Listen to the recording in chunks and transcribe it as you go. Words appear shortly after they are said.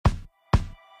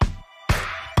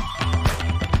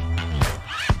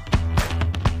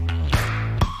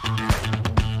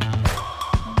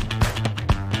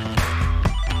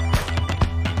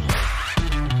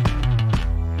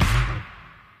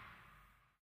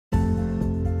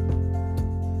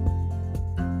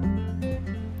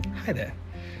Hi there.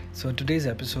 So, in today's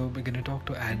episode, we're going to talk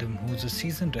to Adam, who's a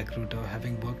seasoned recruiter,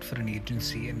 having worked for an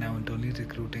agency and now internally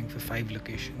recruiting for 5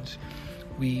 locations.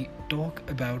 We talk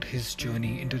about his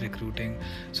journey into recruiting.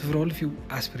 So, for all of you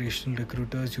aspirational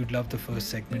recruiters, you'd love the first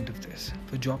segment of this.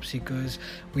 For job seekers,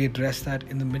 we address that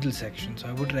in the middle section. So,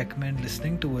 I would recommend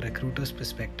listening to a recruiter's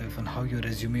perspective on how your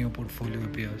resume or portfolio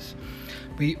appears.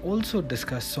 We also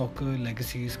discuss soccer,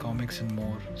 legacies, comics, and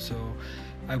more. So,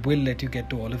 I will let you get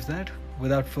to all of that.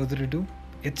 Without further ado,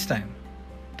 it's time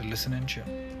to listen and chill.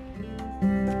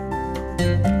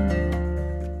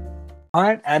 All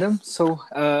right, Adam. So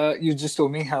you just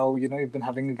told me how you've been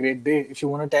having a great day. If you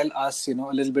want to tell us, a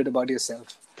little bit about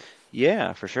yourself.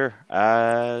 Yeah, for sure.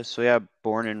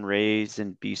 Born and raised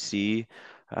in BC.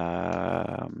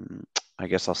 Um, I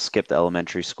guess I'll skip the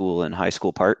elementary school and high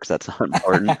school part because that's not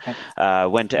important.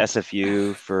 Went to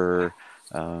SFU for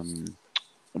um,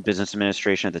 business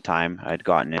administration at the time. I'd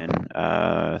gotten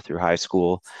in through high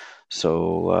school,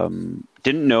 so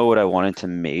didn't know what I wanted to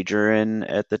major in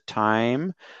at the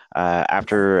time. Okay.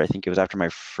 After I think it was after my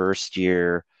first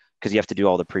year, because you have to do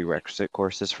all the prerequisite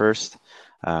courses first.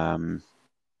 Um,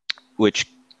 which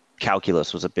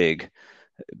calculus was a big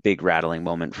rattling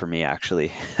moment for me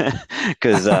actually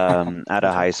because out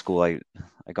of Okay. high school I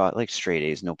got like straight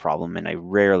A's no problem and I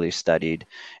rarely studied,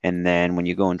 and then when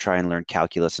you go and try and learn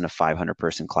calculus in a 500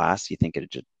 person class you think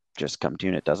it just come to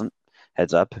you and it doesn't.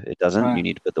 Heads up, it doesn't. You Right.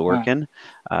 need to put the work Right. in.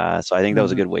 So I think that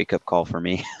was a Mm-hmm. good wake up call for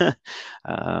me.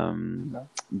 um, Okay.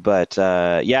 but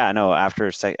yeah, no.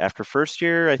 After first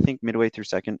year, I think midway through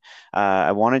second,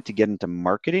 I wanted to get into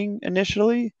marketing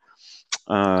initially,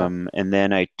 Okay. and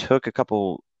then I took a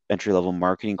couple entry level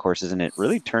marketing courses, and it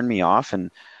really turned me off.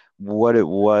 And what it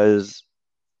was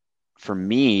for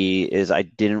me is I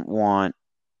didn't want,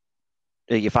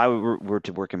 like, if I were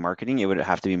to work in marketing, it would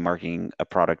have to be marketing a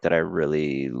product that I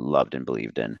really loved and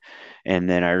believed in. And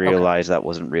then I Okay. realized that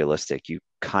wasn't realistic. You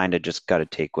kind of just got to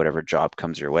take whatever job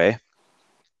comes your way.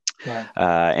 Right.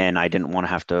 And I didn't want to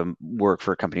have to work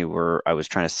for a company where I was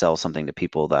trying to sell something to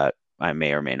people that I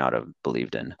may or may not have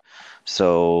believed in.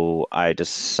 So I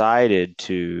decided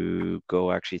to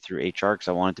go actually through HR because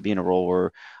I wanted to be in a role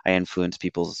where I influence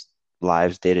people's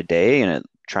lives day to day and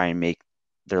try and make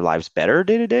their lives better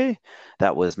day to day.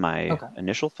 That was my Okay.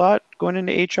 initial thought going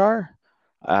into HR.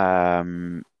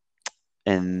 Um,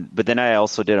 but then I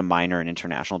also did a minor in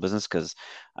international business because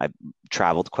I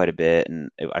traveled quite a bit and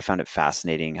I found it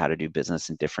fascinating how to do business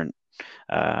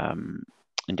um,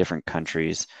 in different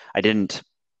countries. I didn't.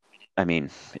 I mean,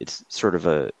 it's sort of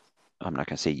a. I'm not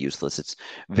going to say useless. It's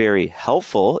very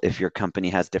helpful if your company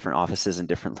has different offices in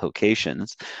different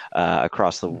locations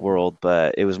across the Mm-hmm. world,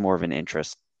 but it was more of an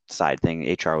interest side thing.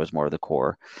 HR was more of the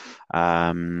core.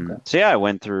 Okay. So yeah, I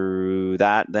went through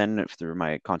that then through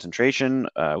my concentration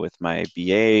with my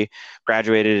BA,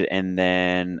 graduated, and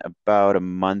then about a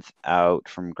month out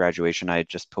from graduation, I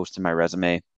just posted my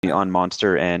resume on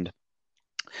Monster, and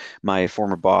my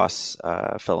former boss,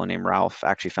 a fellow named Ralph,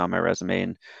 actually found my resume,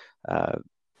 and uh,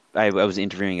 I was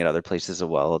interviewing at other places as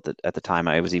well at the time.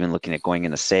 I was even looking at going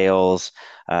into sales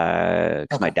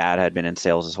because my Okay. dad had been in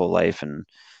sales his whole life, and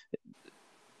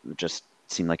it just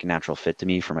seemed like a natural fit to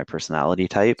me for my personality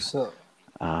type. So,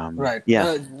 right.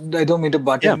 Yeah, I don't mean to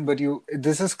butt yeah, in, but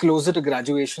this is closer to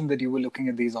graduation that you were looking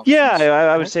at these yeah. I, options,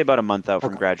 I would correct? say about a month out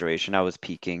from Okay. graduation, I was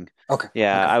peaking. Okay.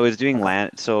 Yeah, Okay. I was doing Okay.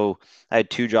 land. So I had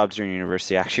two jobs during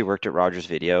university. I actually worked at Rogers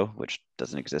Video, which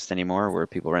doesn't exist anymore, where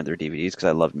people rent their DVDs because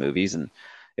I loved movies, and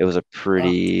it was a I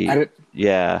pretty, did.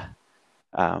 yeah,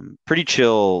 pretty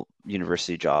chill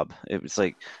university job. It was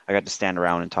like I got to stand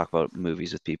around and talk about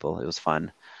movies with people. It was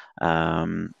fun.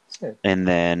 Um, Say. and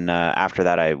then after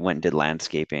that, I went and did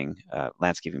landscaping.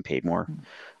 Landscaping paid more,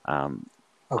 um,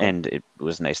 Okay. and it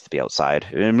was nice to be outside.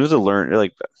 And it was a learn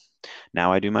like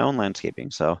now I do my own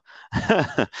landscaping, so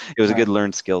it was a good Right.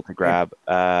 learned skill to Right. grab.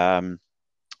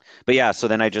 But yeah, so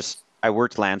then I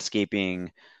worked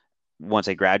landscaping once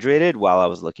I graduated while I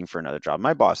was looking for another job.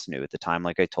 My boss knew at the time,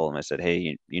 like I told him, I said,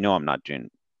 "Hey, you know, I'm not doing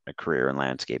a career in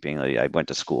landscaping. Like, I went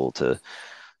to school to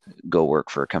go work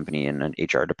for a company in an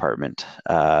HR department."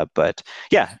 But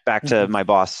yeah, back to Mhm. my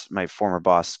boss, my former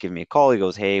boss, giving me a call. He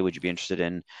goes, "Hey, would you be interested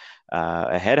in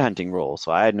a headhunting role?"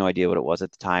 So I had no idea what it was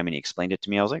at the time, and he explained it to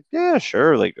me. I was like, "Yeah,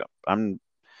 sure. Like, I'm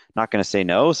not going to say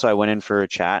no." So I went in for a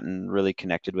chat and really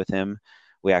connected with him.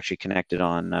 We actually connected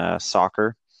on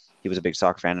soccer. He was a big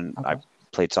soccer fan, and I Okay.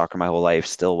 played soccer my whole life,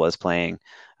 still was playing.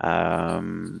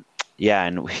 Um, yeah,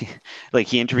 and we like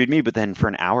he interviewed me, but then for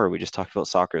an hour we just talked about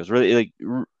soccer. It was really like,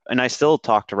 and I still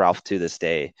talk to Ralph to this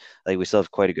day. Like we still have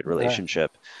quite a good Right.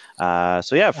 relationship.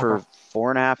 So yeah, Okay. for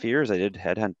 4.5 years I did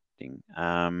headhunting.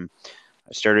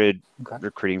 I started Okay.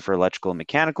 recruiting for electrical and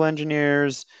mechanical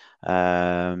engineers.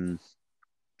 Um,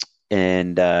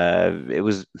 and it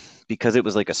was because it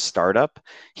was like a startup.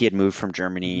 He had moved from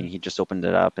Germany and he just opened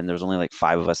it up, and there was only like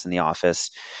 5 of us in the office.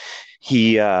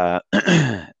 He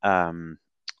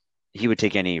he would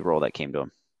take any role that came to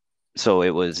him. So it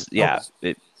was, yeah,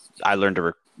 Okay. I learned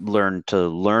to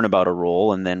learn about a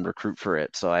role and then recruit for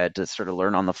it. So I had to sort of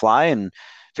learn on the fly and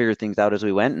figure things out as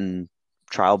we went, and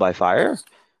trial by fire,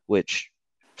 which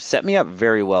set me up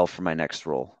very well for my next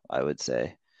role, I would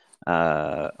say.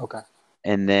 Uh, Okay.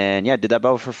 and then, yeah, did that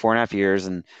about for 4.5 years,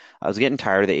 and I was getting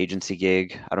tired of the agency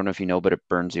gig. I don't know if you know, but it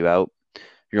burns you out.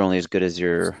 You're only as good as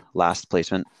your last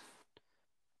placement.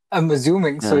 I'm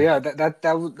assuming. So Yeah, yeah,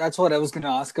 that's what I was gonna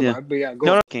ask yeah. about. But yeah, No, go.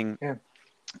 no, working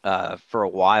Yeah. for a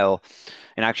while,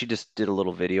 and actually just did a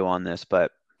little video on this,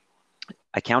 but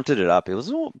I counted it up. It was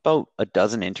about a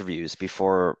dozen interviews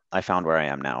before I found where I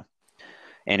am now.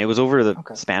 And it was over the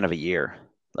Okay. span of a year,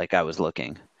 like I was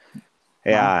looking.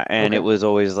 Wow. Yeah. And it Okay. was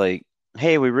always like,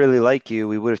 hey, we really like you.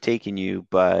 We would have taken you,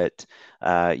 but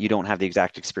you don't have the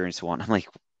exact experience we want. I'm like,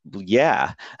 well,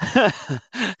 yeah.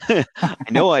 I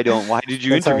know I don't. Why did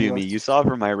you That's how it interview me? goes. You saw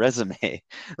from my resume.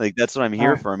 Like, that's what I'm All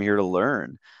here right. for. I'm here to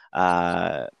learn.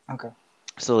 Uh, Okay.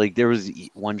 so like there was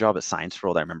one job at Science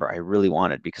World I remember I really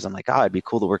wanted, because I'm like, oh, it'd be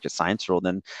cool to work at Science World.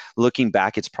 And looking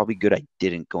back, it's probably good I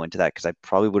didn't go into that, because I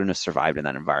probably wouldn't have survived in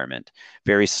that environment.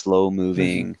 Very slow Mm-hmm.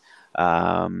 moving.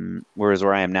 Whereas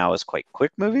where I am now is quite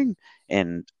quick moving.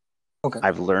 And Okay.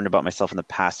 I've learned about myself in the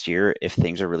past year. If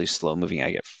things are really slow moving,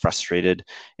 I get frustrated,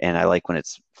 and I like when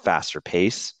it's faster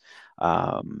pace.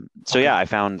 So Okay. yeah, I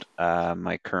found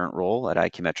my current role at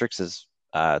IQ Metrics is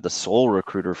the sole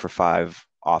recruiter for 5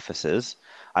 offices.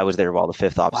 I was there while the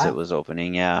fifth opposite Wow. was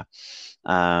opening. Yeah.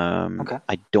 Okay.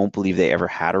 I don't believe they ever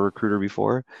had a recruiter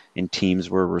before, and teams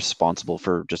were responsible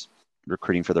for just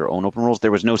recruiting for their own open roles.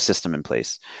 There was no system in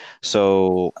place.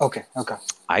 So Okay. Okay.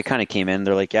 I kind of came in,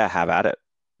 they're like, yeah, have at it.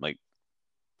 Like,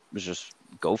 was just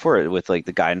go for it with like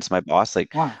the guidance of my boss.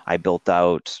 Like, Wow. I built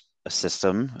out a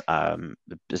system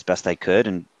as best I could,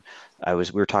 and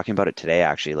we were talking about it today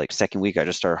actually. Like, second week, I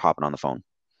just started hopping on the phone.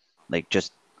 Like,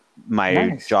 just my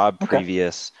Nice. job Okay.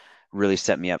 previous really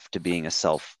set me up to being a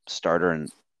self starter and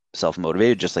self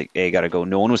motivated. Just like, hey, gotta go.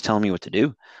 No one was telling me what to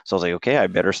do, so I was like, okay, I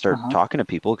better start Uh-huh. talking to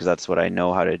people, because that's what I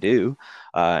know how to do,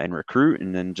 and recruit,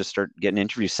 and then just start getting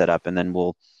interviews set up, and then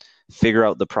we'll figure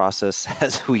out the process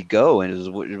as we go. And it was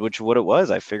which what it was.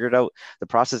 I figured out the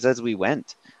process as we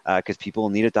went, because people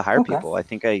needed to hire Okay. people. I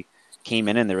think I came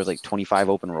in and there was like 25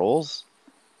 open roles,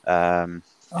 um,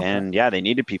 Okay. and yeah, they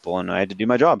needed people, and I had to do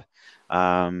my job.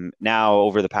 Now,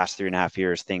 over the past 3.5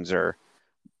 years, things are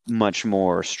much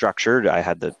more structured. I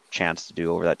had the chance to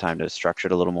do over that time to structure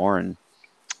it a little more, and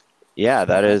yeah,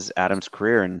 that Okay. is Adam's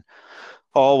career. And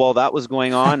oh, while that was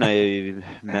going on, I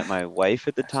met my wife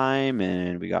at the time,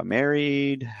 and we got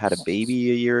married, had a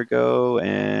baby a year ago,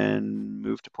 and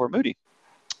moved to Port Moody.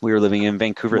 We were living in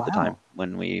Vancouver at the time Wow.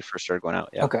 when we first started going out.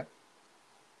 Yeah. Okay.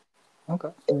 Okay.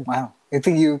 Wow. I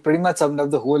think you pretty much summed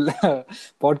up the whole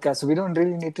podcast. So we don't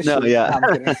really need to No, shoot. yeah. No,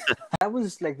 I'm kidding. That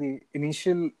was like the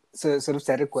initial sort of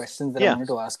set of questions that I Yeah. wanted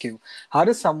to ask you. How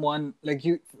does someone like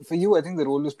you, for you, I think the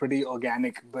role was pretty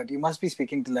organic, but you must be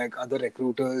speaking to like other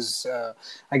recruiters,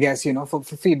 I guess, for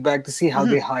feedback to see how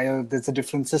Mhm. they hire. There's a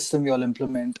different system you all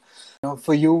implement.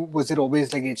 For you, was it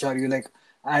always like HR? You're like,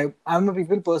 I'm a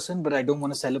people person, but I don't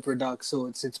want to sell a product, so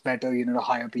it's better, to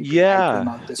hire people, help them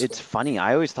Yeah, out this it's way. funny.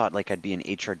 I always thought like I'd be an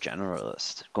HR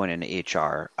generalist going into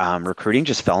HR. Recruiting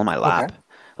just fell in my Okay. lap,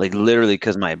 like literally,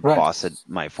 because Right.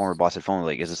 my former boss had phoned me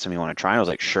like, "Is this something you want to try?" And I was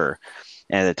like, "Sure."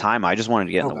 And at the time, I just wanted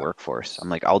to get in the Okay. workforce. I'm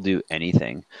like, I'll do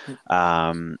anything.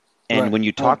 Um, and Right. when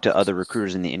you talk Right. to other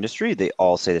recruiters in the industry, they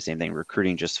all say the same thing.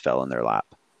 Recruiting just fell in their lap.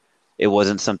 It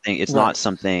wasn't something. It's not Right.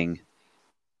 something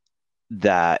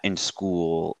that in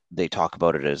school they talk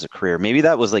about it as a career. Maybe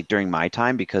that was like during my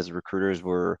time, because recruiters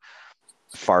were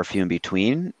far few in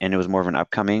between, and it was more of an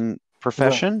upcoming Right.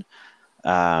 profession.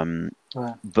 Um,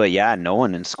 Right. but yeah, no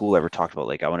one in school ever talked about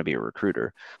like I want to be a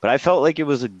recruiter. But I felt like it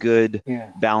was a good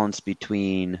Yeah. balance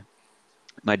between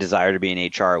my desire to be in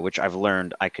HR, which I've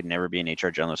learned I could never be an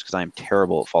HR generalist because I'm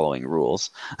terrible at following rules,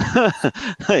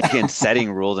 like in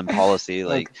setting rules and policy,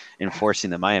 like Okay. enforcing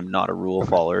them. I am not a rule Okay.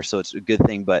 follower, so it's a good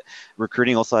thing. But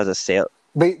recruiting also has a sale.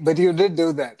 But you did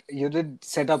do that. You did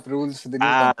set up rules for the new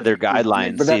Their company,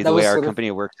 guidelines. But See, that the way was our sort of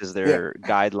company works is yeah. their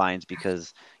guidelines,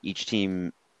 because each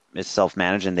team is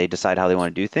self-managed and they decide how they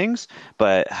want to do things.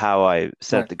 But how I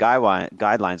set up Right. the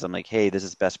guidelines, I'm like, hey, this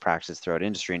is best practice throughout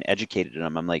industry, and educated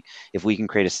them. I'm like, if we can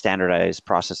create a standardized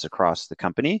process across the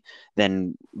company,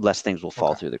 then less things will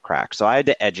fall Okay. through the cracks. So I had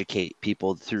to educate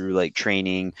people through like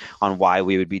training on why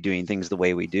we would be doing things the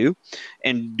way we do.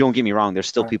 And don't get me wrong, there's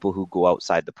still Right. people who go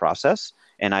outside the process.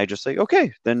 And I just like, okay,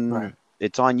 Right. then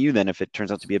it's on you then if it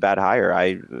turns out to be a bad hire.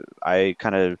 I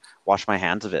kind of wash my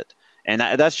hands of it. And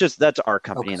that's our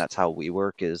company Okay. and that's how we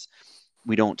work is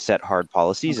we don't set hard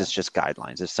policies. Okay. It's just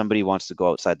guidelines. If somebody wants to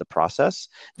go outside the process,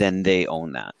 then they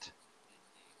own that.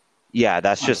 Yeah,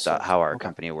 that's just Understood. how our Okay.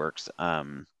 company works.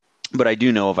 But I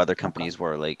do know of other Okay. companies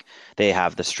where like they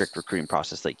have the strict recruiting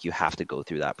process, like you have to go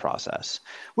through that process,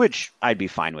 which I'd be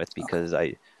fine with Okay. because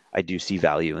I do see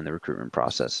value in the recruitment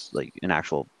process, like an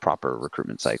actual proper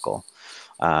recruitment cycle.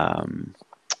 Um,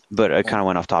 but I Right. kind of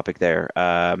went off topic there.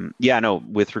 Yeah, no,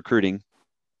 with recruiting,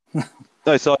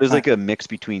 I saw it as Right. like a mix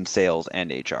between sales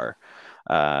and HR.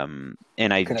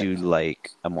 And I do Correct. like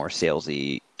a more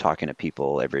salesy, talking to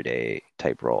people every day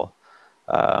type role.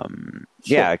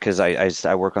 Yeah, Sure. because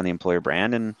I work on the employer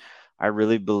brand and I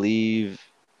really believe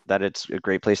that it's a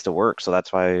great place to work. So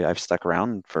that's why I've stuck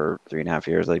around for 3.5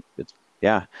 years. Like it's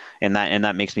yeah, and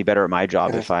that makes me better at my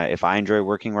job. If Correct. I enjoy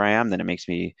working where I am, then it makes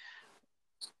me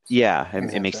yeah, it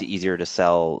makes Exactly. it easier to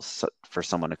sell for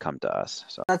someone to come to us.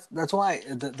 So That's why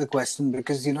the question,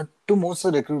 because to most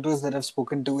of the recruiters that I've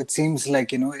spoken to, it seems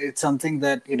like it's something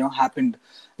that happened,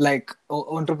 like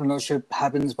entrepreneurship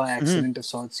happens by mhm. accident of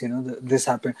sorts. This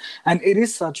happened, and it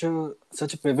is such a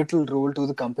pivotal role to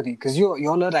the company, because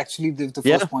y'all are actually the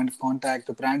Yeah, first point of contact,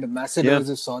 the brand yeah, ambassadors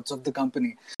of sorts of the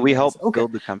company. we Guys, help okay,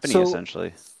 build the company so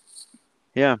essentially.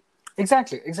 Yeah.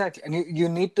 exactly, and you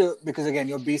need to, because again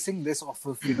you're basing this off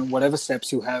of whatever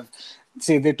steps you have.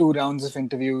 Say there are 2 rounds of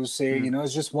interviews, say Mhm.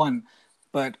 it's just one,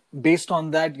 but based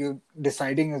on that you're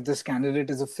deciding if this candidate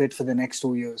is a fit for the next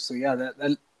 2 years. So yeah,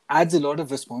 that adds a lot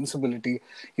of responsibility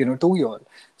to you all.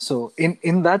 So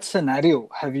in that scenario,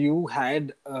 have you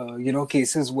had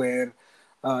cases where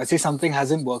say something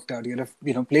hasn't worked out, you'd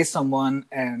have placed someone,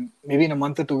 and maybe in a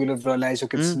month or two you'll have realized,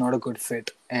 okay, it's Mm. not a good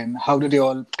fit, and how did you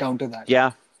all counter that?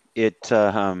 Yeah, it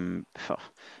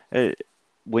it,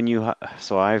 when you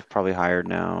so I've probably hired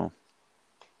now,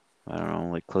 I don't know,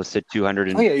 like close to 200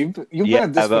 Oh and yeah, you've yeah, been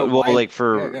at this for a but well, while. like Yeah,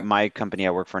 for yeah. my company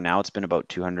I work for now, it's been about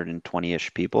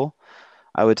 220-ish people,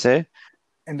 I would say.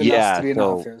 In the last Yeah, 3.5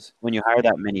 so years. when you hire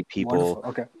that many people, Wonderful.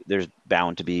 Okay. there's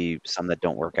bound to be some that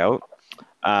don't work out.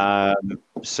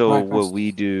 So Right. what Right.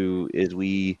 we do is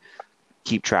we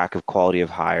keep track of quality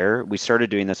of hire. We started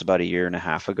doing this about a year and a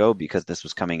half ago because this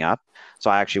was coming up.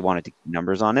 So I actually wanted to keep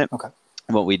numbers on it. Okay.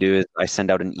 What we do is I send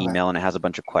out an Okay. email and it has a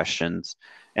bunch of questions.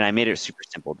 And I made it super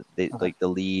simple. Okay. Like the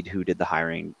lead who did the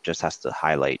hiring just has to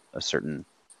highlight a certain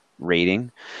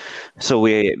rating. So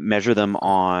we measure them Okay.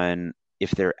 on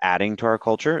if they're adding to our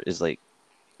culture,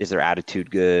 is their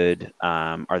attitude good?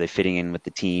 Are they fitting in with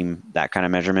the team? That kind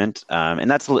of measurement.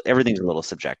 And everything's a little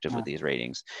subjective with Right. these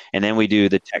ratings. And then we do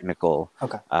the technical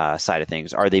Okay. side of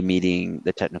things. Are they meeting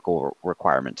the technical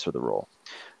requirements for the role?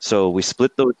 So we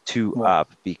split those two Right.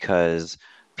 up because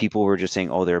people were just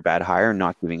saying, oh, they're a bad hire,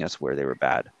 not giving us where they were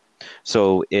bad.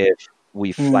 So if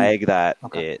we Hmm. flag that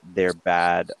Okay. they're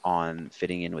bad on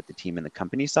fitting in with the team and the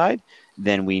company side,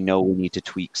 then we know we need to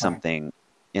tweak Right. something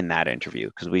in that interview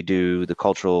because we do the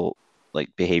cultural, like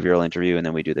behavioral interview, and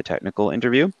then we do the technical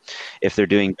interview. If they're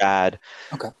doing bad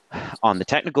Okay. on the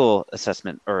technical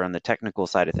assessment or on the technical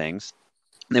side of things,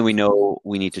 then we know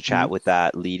we need to Hmm. chat with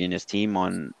that lead in his team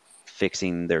on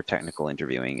fixing their technical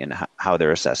interviewing and how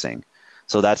they're assessing.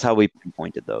 So that's how we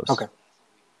pinpointed those. Okay.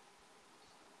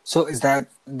 So is that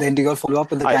then, do you all follow up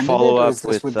with the I follow candidate, or is up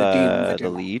this with with the team that the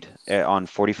you? lead on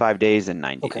 45 days and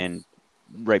 90 Okay. and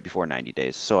right before 90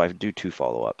 days. So I do two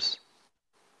follow-ups.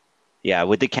 Yeah,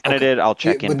 with the Okay. candidate,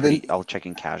 With the. I'll check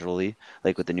in casually,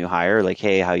 like with the new hire, like,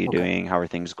 hey, how you Okay. doing? How are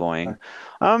things going?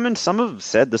 Right. And some have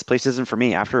said this place isn't for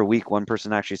me. After a week, one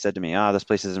person actually said to me, this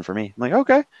place isn't for me. I'm like,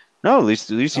 okay. No, at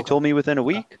least you Okay. told me within a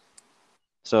Okay. week.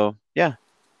 So yeah,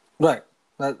 Right.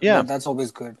 yeah. That's always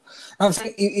good. Now, I'm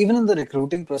saying even in the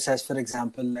recruiting process, for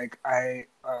example, like I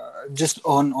just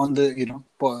on the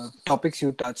topics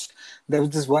you touched, there was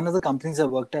this one of the companies I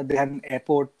worked at. They had an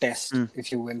airport test, Mm,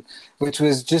 if you will, which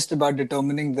was just about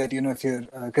determining that if you're,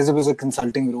 because it was a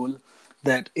consulting role,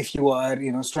 that if you are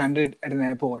stranded at an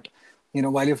airport,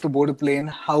 while you have to board a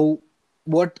plane,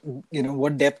 what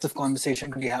what depth of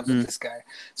conversation could you have with mm. this guy?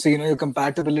 So your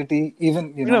compatibility,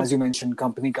 even You know, as you mentioned,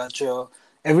 company culture,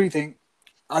 everything,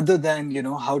 other than,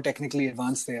 how technically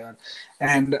advanced they are.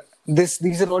 And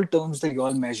these are all terms that you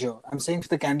all measure. I'm saying for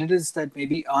the candidates that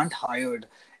maybe aren't hired,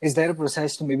 is there a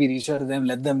process to maybe reach out to them,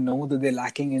 let them know that they're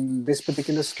lacking in this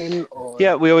particular skill,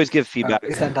 Yeah, or we always give feedback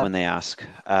is that done? when they ask.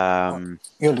 Oh,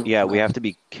 you do. Yeah, we Okay. have to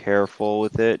be careful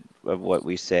with it of what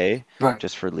we say, Right.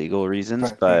 just for legal reasons.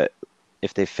 Right. Right. But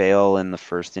if they fail in the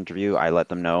first interview, I let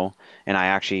them know. And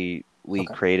we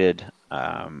Okay. created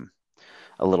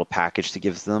a little package to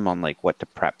give them on like what to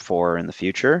prep for in the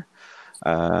future.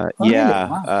 Oh, really?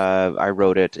 Wow. I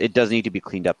wrote it. It does need to be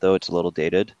cleaned up though. It's a little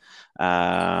dated.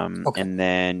 Okay. And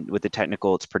then with the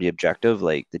technical, it's pretty objective.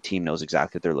 Like the team knows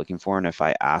exactly what they're looking for, and if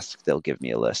I ask, they'll give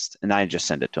me a list, and I just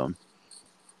send it to them.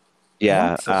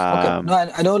 Yeah. Wonderful. Okay.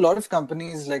 No, I know a lot of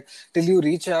companies, like, till you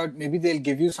reach out, maybe they'll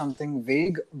give you something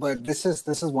vague, but this is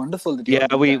wonderful that you all Yeah,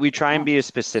 do that. we try and Wow. be as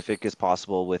specific as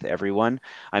possible with everyone.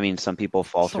 I mean, some people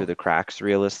fall through Sure. the cracks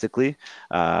realistically,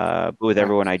 but with Right.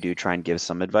 everyone, I do try and give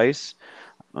some advice.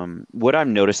 What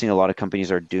I'm noticing a lot of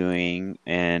companies are doing,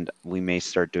 and we may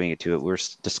start doing it too, we're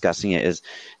discussing it, is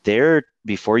they're,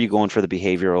 before you go in for the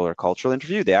behavioral or cultural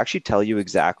interview, they actually tell you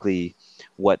exactly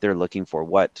what they're looking for,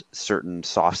 what certain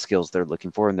soft skills they're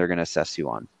looking for, and they're going to assess you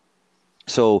on.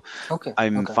 So Okay.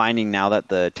 I'm Okay. finding now that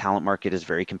the talent market is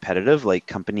very competitive. Like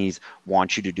companies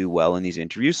want you to do well in these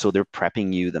interviews, so they're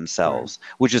prepping you Right. themselves,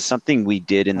 which is something we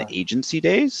did in the Right. agency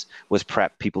days, was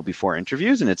prep people before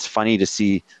interviews. And it's funny to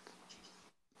see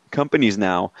companies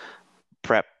now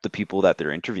prep the people that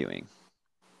they're interviewing.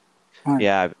 Right.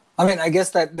 Yeah, I mean, I guess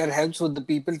that helps with the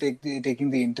people taking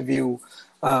the interview,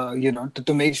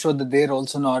 to make sure that they're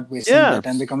also not wasting yeah, their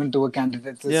time. They come into a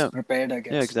candidate that's yeah, prepared, I yeah,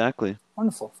 guess. exactly.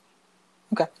 Wonderful.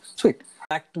 Okay, sweet.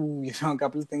 Back to, a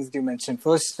couple of things that you mentioned.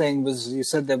 First thing was, you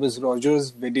said there was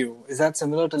Rogers Video. Is that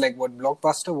similar to like what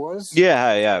Blockbuster was?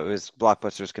 Yeah, yeah, it was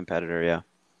Blockbuster's competitor. Yeah,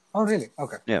 Oh, really?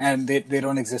 Okay. yeah. And they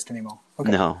don't exist anymore. Okay.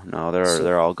 No, no, So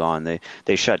they're all gone.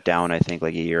 They shut down, I think,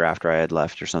 like a year after I had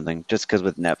left or something, just because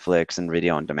with Netflix and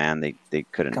video on demand, they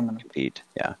couldn't coming up. compete.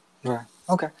 Yeah. Right.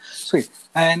 Okay. Sweet.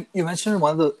 And you mentioned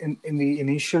one of in the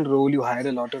initial role you hired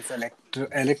a lot of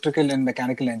electrical and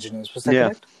mechanical engineers. Was that Yeah.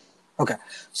 correct? Okay.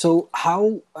 So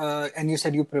how and you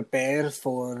said you prepare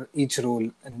for each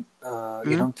role, and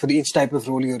Mhm. for each type of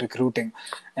role you're recruiting,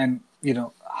 and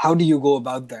how do you go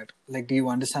about that? Like, do you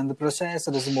understand the process,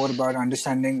 or is it more about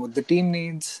understanding what the team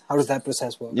needs? How does that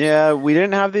process work? Yeah, we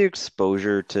didn't have the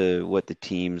exposure to what the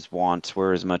team's wants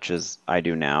were as much as I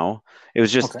do now. It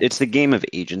was just, Okay. it's the game of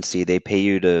agency. They pay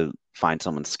you to find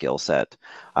someone's skill set.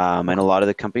 And a Okay. lot of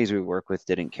the companies we work with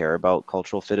didn't care about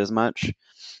cultural fit as much.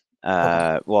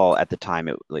 Okay. Well, at the time,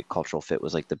 it like cultural fit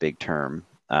was like the big term,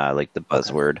 like the Okay.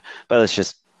 buzzword. But let's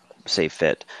just say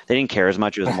fit. They didn't care as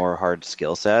much. It was more hard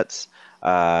skill sets.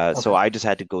 So Okay. I just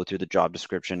had to go through the job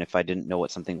description. If I didn't know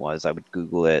what something was, I would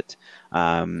Google it.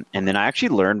 And Okay. then I actually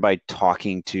learned by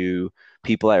talking to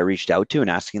people I reached out to and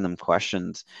asking them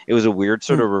questions. It was a weird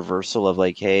sort Hmm. of reversal of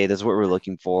like, hey, this is what we're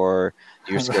looking for.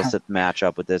 Do your skill Right. set match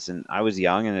up with this? And I was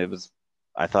young, and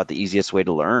I thought the easiest way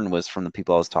to learn was from the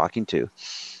people I was talking to. And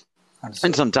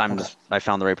Understood. Okay. sometimes I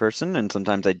found the right person, and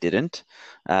sometimes I didn't.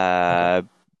 Okay. Uh,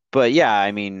 but yeah,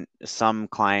 I mean, some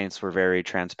clients were very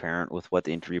transparent with what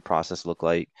the interview process looked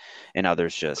like, and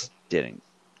others just didn't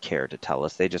care to tell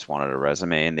us. They just wanted a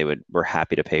resume, and were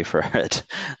happy to pay for it.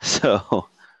 So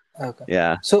Okay.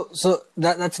 yeah, So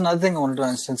that's another thing I wanted to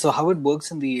understand. So how it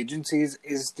works in the agencies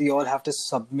is, do you all have to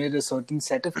submit a certain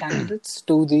set of candidates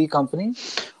to the company,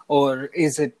 or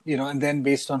is it, and then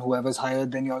based on whoever's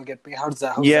hired, then you all get paid? How does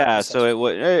that yeah. So process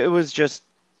work?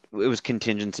 it was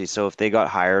contingency. So if they got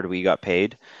hired, we got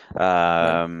paid.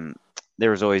 Right. Um,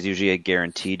 there was always usually a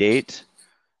guarantee date.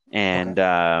 Okay.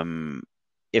 And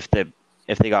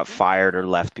if they got fired or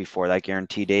left before that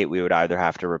guarantee date, we would either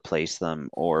have to replace them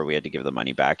or we had to give the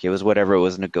money back. It was whatever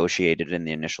was negotiated in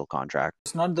the initial contract.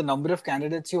 It's not the number of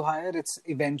candidates you hire; it's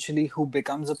eventually who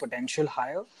becomes a potential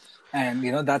hire,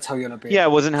 and that's how you're paid. Yeah,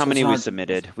 it wasn't how So it's many we not.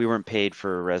 submitted. We weren't paid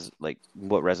for like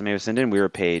what resume was sent in. We were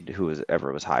paid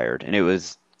whoever was hired, and it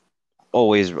was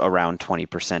always around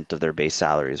 20% of their base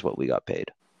salary is what we got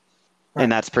paid. And Right.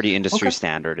 that's pretty industry Okay.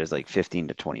 standard, is like 15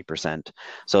 to 20%.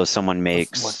 So if someone Of what?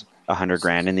 makes 100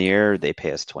 grand in the year, they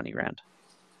pay us 20 grand.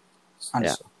 Yeah.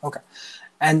 Understood. Okay.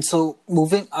 And so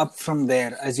moving up from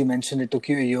there, as you mentioned, it took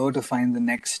you a year to find the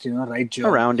next, right job.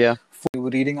 Around, yeah. You were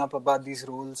reading up about these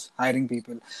roles, hiring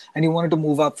people, and you wanted to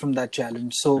move up from that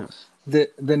challenge. So Yeah.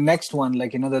 the next one,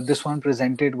 like, that this one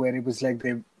presented where it was like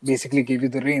they basically gave you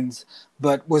the reins.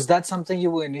 But was that something you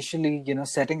were initially,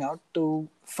 setting out to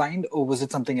find, or was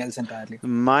it something else entirely?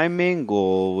 My main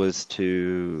goal was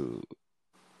to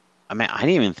I mean, I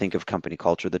didn't even think of company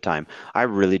culture at the time. I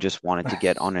really just wanted to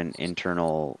get on an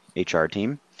internal HR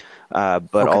team.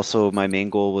 But Okay. also my main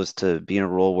goal was to be in a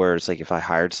role where it's like if I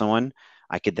hired someone,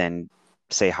 I could then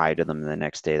say hi to them the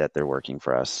next day that they're working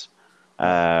for us. Right.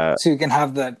 Uh, So you can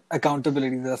have that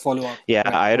accountability, the follow up. yeah,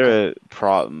 Right. I had Okay. a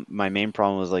problem. My main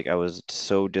problem was like I was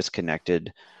so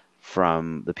disconnected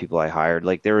from the people I hired.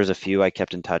 Like there was a few I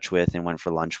kept in touch with and went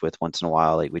for lunch with once in a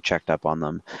while. Like we checked up on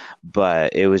them,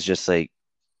 but it was just like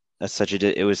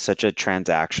it was such a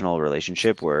transactional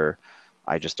relationship where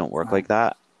I just don't work Right. like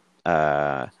that.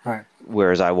 Uh, Right.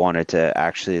 whereas I wanted to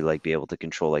actually like be able to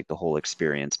control like the whole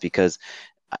experience because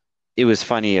it was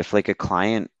funny if like a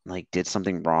client like did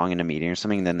something wrong in a meeting or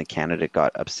something, then the candidate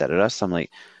got upset at us. I'm like,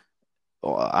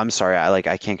 well, I'm sorry,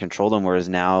 I can't control them. Whereas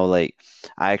now, like,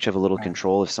 I actually have a little Right.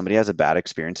 control. If somebody has a bad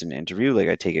experience in an interview, like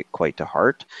I take it quite to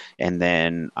heart, and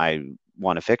then I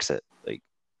want to fix it.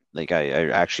 I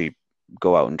actually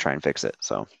go out and try and fix it.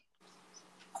 So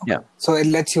yeah, Okay. So it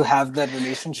lets you have that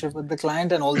relationship with the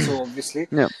client, and also obviously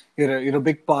yeah, you're a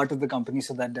big part of the company,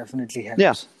 so that definitely yeah.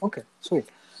 helps. Okay, sweet.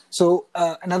 So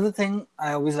another thing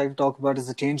I always like to talk about is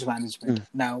the change management. Mm.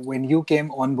 Now, when you came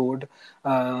on board,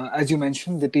 as you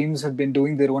mentioned, the teams have been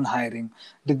doing their own hiring.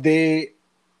 Did they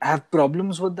have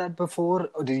problems with that before,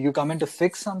 or did you come in to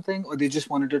fix something, or they just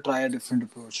wanted to try a different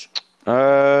approach?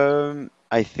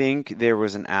 I think there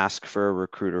was an ask for a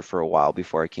recruiter for a while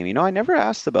before I came. I never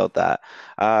asked about that.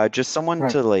 Just someone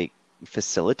Right. to like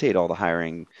facilitate all the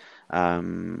hiring.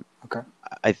 Um, Okay.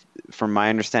 I, from my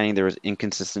understanding, there was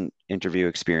inconsistent interview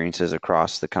experiences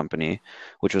across the company,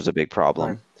 which was a big Right.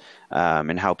 problem,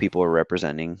 and how people were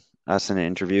representing us in an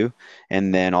interview.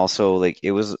 And then also, like,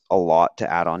 it was a lot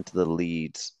to add on to the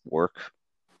lead's work.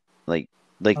 Like,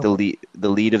 Okay. the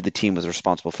lead of the team was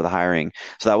responsible for the hiring,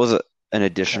 so that was an Right.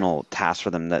 additional task for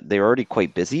them that they were already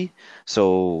quite busy.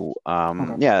 So,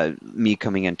 Okay. yeah, me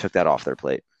coming in took that off their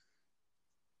plate.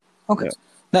 Okay. Yeah.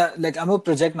 Now, like I'm a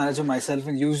project manager myself,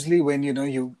 and usually when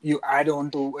you add on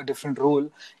to a different role,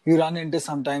 you run into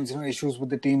sometimes issues with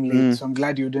the team lead. Mm, So I'm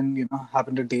glad you didn't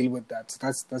happen to deal with that. So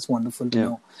that's wonderful to yeah.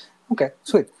 know. Okay,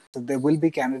 sweet. So there will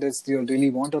be candidates you really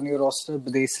want on your roster,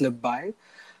 but they slip by.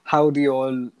 How do you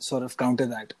all sort of counter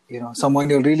that? Someone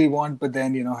you really want, but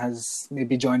then has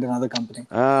maybe joined another company.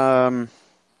 Um,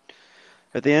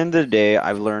 at the end of the day,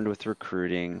 I've learned with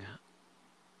recruiting,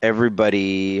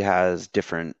 everybody has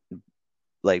different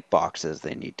like boxes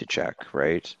they need to check,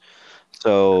 right? Correct.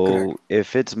 So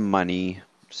if it's money,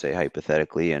 say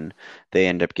hypothetically, and they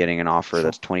end up getting an offer Sure.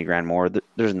 that's 20 grand more,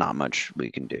 there's not much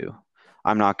we can do.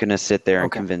 I'm not going to sit there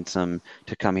and Okay. convince them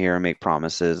to come here and make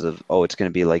promises of, oh, it's going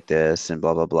to be like this and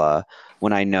blah, blah, blah,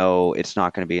 when I know it's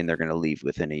not going to be and they're going to leave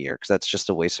within a year because that's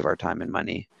just a waste of our time and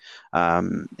money.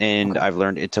 And Okay. I've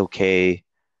learned it's okay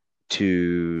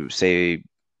to say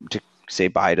to say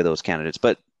bye to those candidates,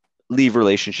 but leave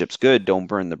relationships good. Don't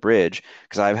burn the bridge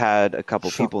because I've had a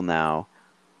couple Sure. people now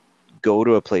go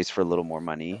to a place for a little more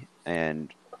money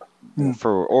and Hmm.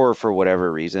 for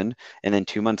whatever reason, and then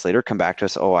 2 months later come back to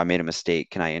us. Oh, I made a mistake.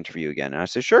 Can I interview again? And I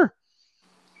say, sure.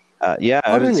 Yeah,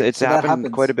 Oh, it's really? it's So that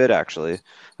happened quite happens. a bit actually,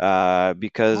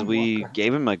 because Oh, wow. we Okay.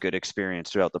 gave him a good experience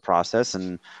throughout the process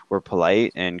and were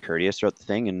polite and courteous throughout the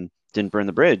thing and didn't burn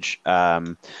the bridge.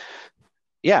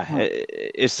 Yeah, Hmm.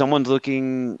 if someone's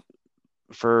looking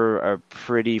for a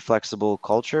pretty flexible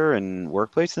culture and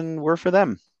workplace, then we're for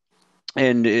them.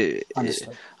 And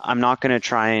Understood. I'm not going to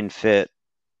try and fit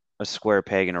a square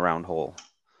peg in a round hole.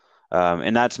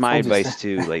 And that's my Obviously. advice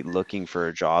to like looking for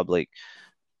a job. Like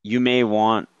you may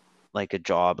want like a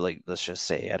job, like let's just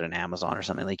say at an Amazon or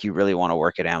something. Like you really want to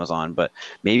work at Amazon, but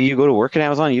maybe you go to work at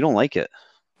Amazon, and you don't like it.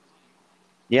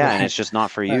 Yeah, and Right. it's just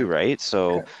not for you, Right. right?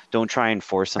 So Okay. don't try and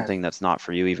force Right. something that's not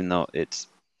for you, even though it's,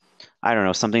 I don't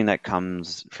know, something that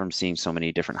comes from seeing so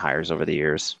many different hires over the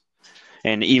years.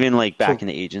 And even like back True. in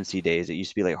the agency days, it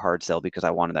used to be like hard sell because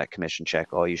I wanted that commission check.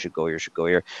 Oh, you should go here, should go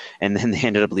here. And then they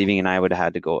ended up leaving and I would have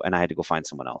had to go and I had to go find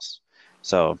someone else.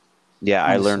 So yeah,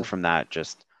 I learned Understood. from that.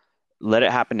 Just let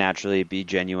it happen naturally, be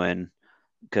genuine.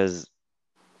 Because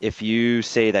if you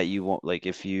say that you won't, like,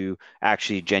 if you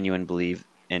actually genuine believe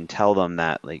and tell them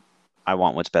that, like, I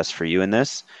want what's best for you in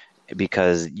this,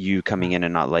 because you coming Right. in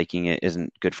and not liking it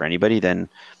isn't good for anybody, then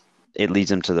it leads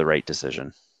them to the right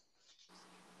decision.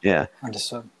 Yeah.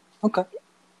 Understood. Okay.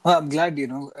 Well, I'm glad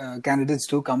candidates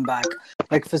do come back.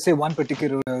 Like for say one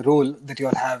particular role that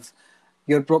you'll have,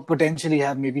 you'll potentially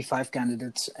have maybe five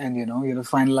candidates, and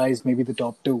finalize maybe the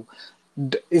top two.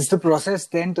 Is the process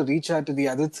then to reach out to the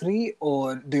other three,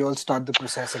 or do you all start the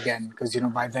process again? Because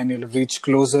by then you'll have reached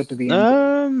closer to the end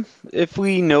goal. If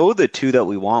we know the two that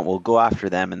we want, we'll go after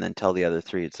them and then tell the other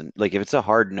three. Like if it's a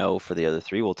hard no for the other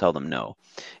three, we'll tell them no.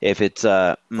 If it's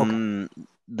Okay.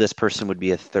 this person would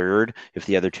be a third, if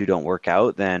the other two don't work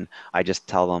out, then I just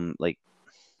tell them, like,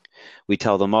 we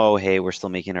tell them, oh, hey, we're still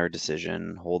making our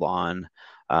decision. Hold on.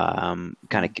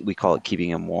 Kind of, we call it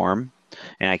keeping them warm,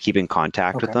 and I keep in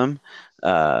contact with Okay. them.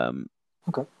 Um,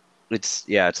 Okay. it's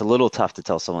a little tough to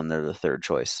tell someone they're the third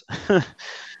choice.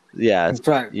 Yeah,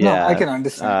 Right. No, I yeah. can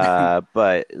understand.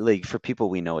 But like for people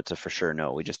we know, it's a for sure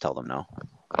no. We just tell them no.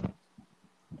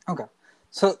 Okay.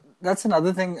 So that's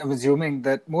another thing. I'm assuming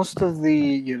that most of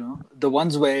the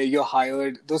ones where you're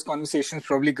hired, those conversations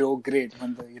probably grow great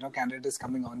when the candidate is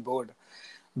coming on board.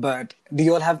 But do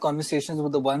you all have conversations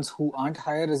with the ones who aren't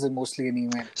hired? Is it mostly an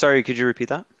email? Sorry, could you repeat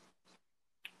that?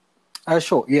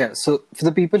 Sure. Yeah. So for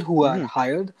the people who are Hmm.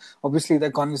 hired, obviously the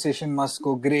conversation must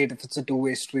go great. If it's a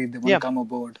two-way street, they want to Yeah. come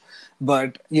aboard.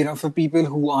 But for people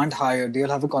who aren't hired, do you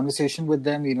have a conversation with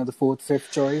them? The fourth,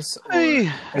 fifth choice, or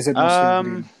I, is it mostly a um,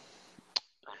 green?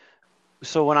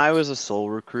 so when I was a sole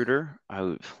recruiter,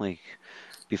 like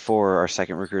before our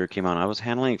second recruiter came on, I was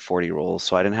handling 40 roles,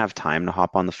 so I didn't have time to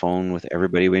hop on the phone with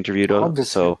everybody we interviewed.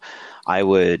 Obviously. So I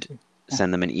would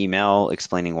send them an email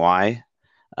explaining why,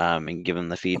 and give them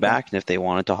the Okay. feedback. And if they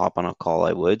wanted to hop on a call,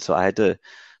 I would. So I had to.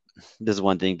 This is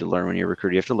one thing to learn when you're a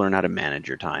recruiter. You have to learn how to manage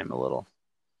your time a little.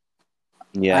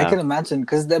 I Yeah. can imagine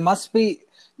because there must be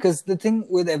because the thing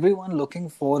with everyone looking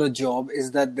for a job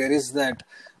is that there is that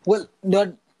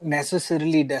not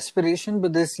necessarily desperation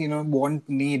but this want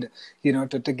need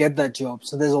to get that job.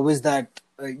 So there's always that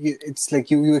it's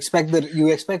like you expect that you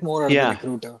expect more out of the Yeah.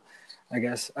 recruiter, I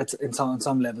guess in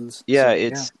some levels. Yeah. So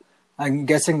yeah, I'm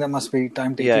guessing that must be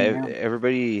time taking. Yeah.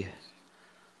 Everybody.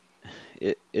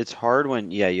 It's hard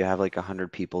when you have like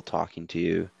 100 people talking to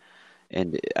you,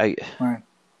 and Right.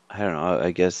 I don't know.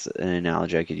 I guess an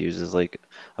analogy I could use is like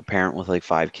a parent with like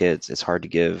five kids. It's hard to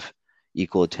give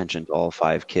equal attention to all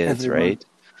five kids, Everyone. right?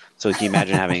 So can you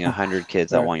imagine having 100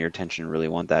 kids that Right. want your attention, really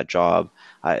want that job?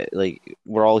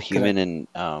 We're all human, Correct.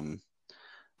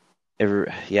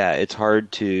 and it's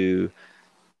hard to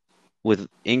with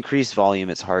increased volume.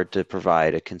 It's hard to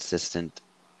provide a consistent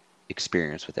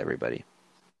experience with everybody.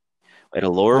 At a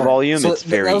lower Right. volume, So it's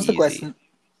very that was the easy. question.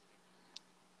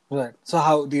 Right. So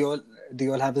how do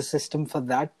you all have a system for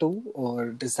that too,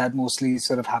 or does that mostly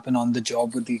sort of happen on the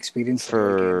job with the experience that you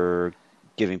all gain? For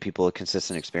giving people a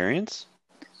consistent experience.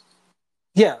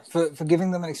 Yeah, for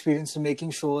giving them an experience and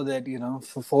making sure that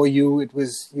for you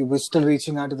you were still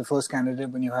reaching out to the first candidate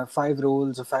when you have five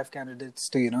roles or five candidates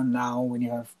to now when you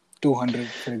have 200,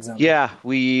 for example. Yeah,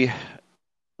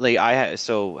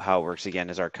 so how it works again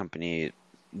is our company,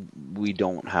 we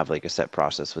don't have like a set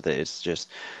process with it. It's just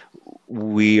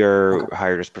we are Okay.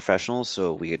 hired as professionals,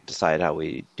 so we decide how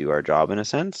we do our job in a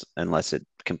sense, unless it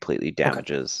completely Okay.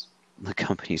 damages the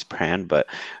company's brand. But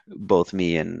both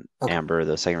me and Okay. Amber,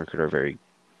 the second recruiter, are very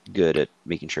good at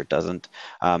making sure it doesn't.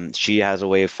 She has a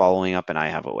way of following up, and I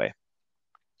have a way.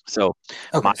 So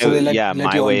Okay. So they let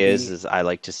my you all way be. is I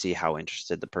like to see how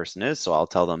interested the person is. So I'll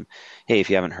tell them, hey, if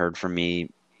you haven't heard from me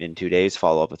in 2 days,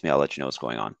 follow up with me. I'll let you know what's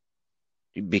going on.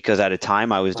 Because at a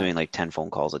time I was Right. doing like 10 phone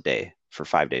calls a day for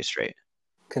 5 days straight,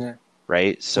 Correct.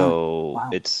 right? Right. So Wow.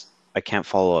 I can't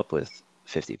follow up with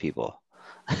 50 people.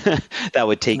 That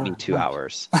would take me No. two No.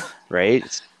 hours,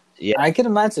 right? Yeah, I can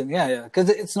imagine, yeah, yeah, because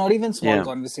it's not even small yeah,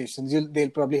 conversations. They'll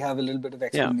probably have a little bit of yeah,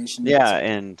 explanation needed yeah.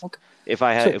 sometimes. And Okay, if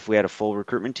sweet. we had a full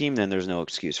recruitment team, then there's no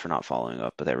excuse for not following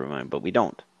up with everyone, but we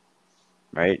don't.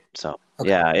 Right? So Okay,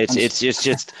 yeah, understood. it's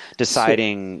just Sweet.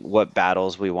 deciding what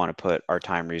battles we want to put our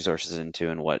time resources into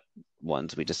and what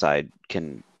ones we decide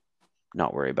can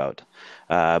not worry about.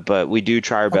 But we do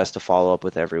try our Okay, best to follow up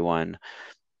with everyone.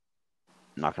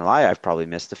 I'm not gonna lie, I've probably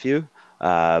missed a few,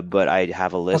 but I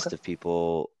have a okay, list of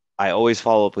people. I always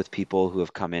follow up with people who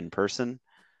have come in person.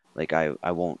 Like I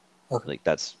won't okay, like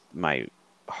that's my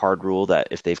hard rule that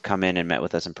if they've come in and met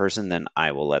with us in person, then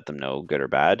I will let them know good or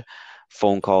bad.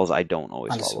 Phone calls I don't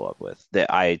always understood. follow up with.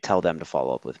 That I tell them to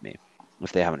follow up with me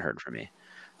if they haven't heard from me.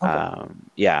 Okay,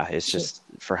 Yeah, it's sweet. just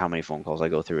for how many phone calls I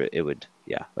go through it would,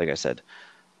 yeah, like I said,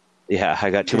 yeah, I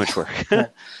got too Yeah, much work. right.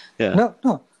 Yeah. No,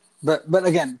 no. But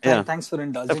again, Yeah, thanks for of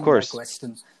indulging that course.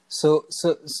 question. So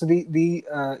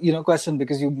the question,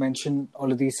 because you mentioned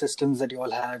all of these systems that you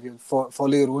all have, you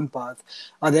follow your own path.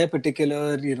 Are there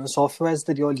particular softwares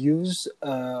that you all use,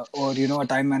 or a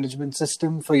time management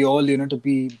system for you all to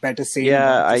be better sane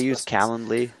Yeah, about I this use process?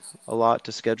 Calendly a lot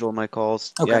to schedule my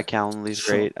calls. Okay, Yeah, Calendly's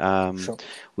sure, great. sure.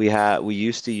 We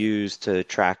used to use to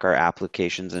track our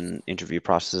applications and interview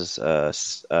process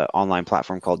online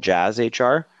platform called Jazz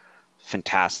HR.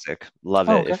 Fantastic. Love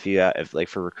Oh, it. okay, If like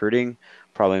for recruiting,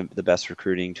 probably the best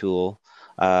recruiting tool.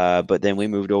 But then we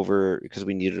moved over because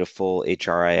we needed a full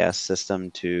HRIS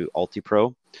system to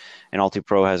UltiPro, and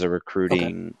UltiPro has a okay,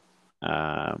 recruiting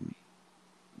um,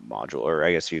 module, or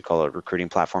I guess you'd call it a recruiting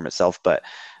platform itself. But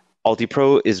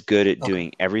UltiPro is good at okay,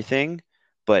 doing everything,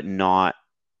 but not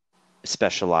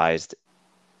specialized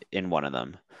in one of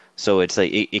them. So it's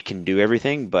like it can do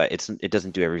everything, but it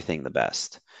doesn't do everything the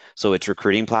best. So its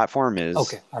recruiting platform is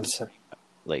okay. Understood.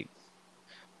 like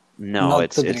no,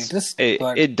 Not the greatest,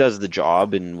 but it does the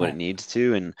job and what it right. needs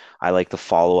to, and I like the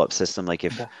follow-up system. Like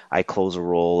if Okay, I close a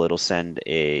role, it'll send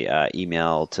a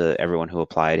email to everyone who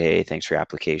applied. Hey, thanks for your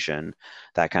application,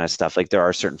 that kind of stuff. Like there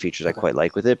are certain features I okay, quite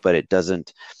like with it, but it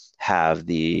doesn't have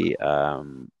the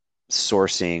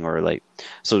sourcing or like.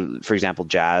 So, for example,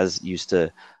 Jazz used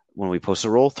to when we post a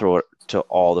role, throw it to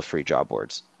all the free job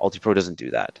boards. UltiPro doesn't do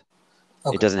that. It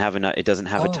okay. doesn't have enough. It doesn't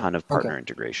have a Oh, ton of okay. partner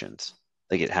integrations.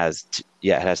 Like it has,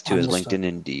 yeah, it has two as LinkedIn Understood. and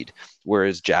Indeed,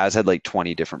 whereas Jazz had like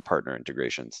 20 different partner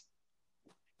integrations.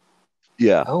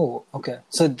 Yeah. Oh, okay.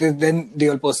 So then do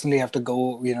you all personally have to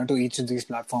go, to each of these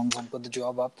platforms and put the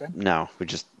job up then? No,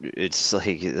 it's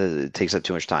like it takes up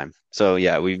too much time. So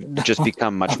yeah, we've just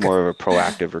become much Okay, more of a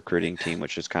proactive recruiting team,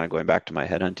 which is kind of going back to my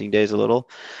headhunting days a little.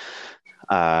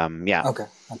 Yeah. okay,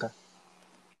 okay.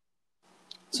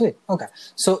 Sweet. Okay.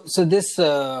 So this,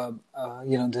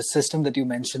 this system that you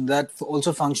mentioned that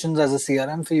also functions as a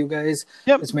CRM for you guys.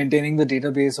 Yep. It's maintaining the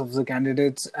database of the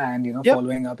candidates and Yep.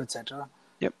 following up, etc.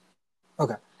 Yep.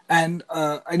 Okay. And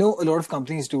I know a lot of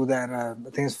companies do that,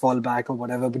 things fall back or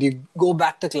whatever, but you go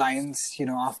back to clients,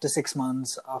 after 6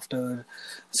 months, after,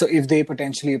 so if they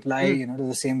potentially apply, Mm. to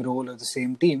the same role or the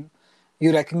same team,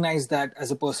 you recognize that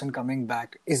as a person coming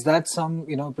back. Is that some,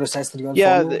 process that you all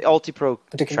Yeah, the follow UltiPro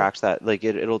particularly? tracks that. Like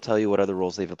it'll tell you what other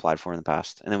roles they've applied for in the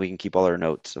past, and then we can keep all our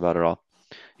notes about it all.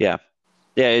 Yeah.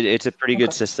 Yeah, it's a pretty good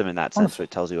Okay. system in that sense. Wonderful. Where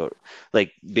it tells you,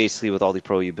 like, basically with Aldi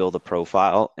Pro, you build a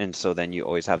profile, and so then you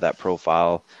always have that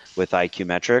profile with IQ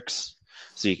metrics,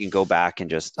 so you can go back and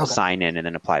just Okay. sign in and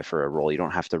then apply for a role. You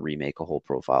don't have to remake a whole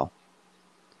profile.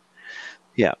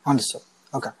 Yeah. Understood.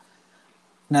 Okay.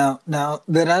 Now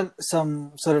there are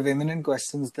some sort of imminent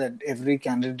questions that every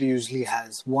candidate usually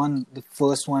has. One, the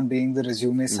first one being the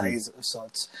resume Hmm. size of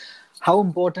sorts. How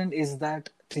important is that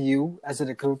to you as a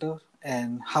recruiter,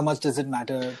 and how much does it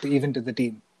matter to even to the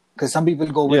team? Because some people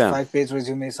go with Yeah. 5-page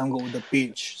resume, some go with a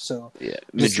page. So, Yeah.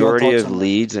 just your Majority thoughts of on that.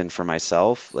 leads, and for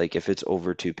myself, like if it's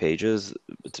over 2 pages,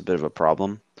 it's a bit of a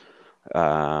problem.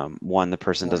 One, the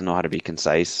person Right. doesn't know how to be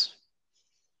concise.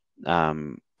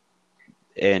 Um,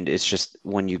 and it's just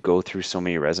when you go through so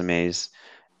many resumes,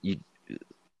 you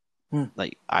Hmm.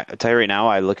 like I tell you right now,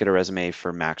 I look at a resume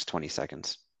for max 20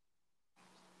 seconds.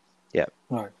 Yeah.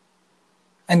 Right.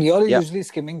 And you're Yep. usually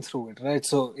skimming through it, right?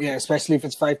 So yeah, especially if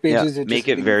it's five Yeah. pages, you're just Make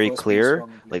it hitting the very first page clear.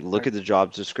 probably, Like look right? at the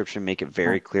job description, make it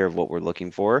very Right. clear of what we're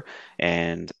looking for.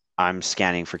 And I'm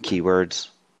scanning for Okay. keywords.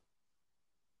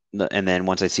 And then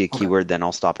once I see a Okay. keyword, then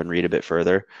I'll stop and read a bit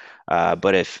further.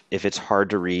 But if it's hard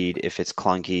to read, if it's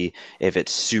clunky, if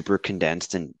it's super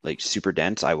condensed and like super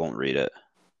dense, I won't read it.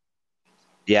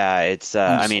 Yeah, it's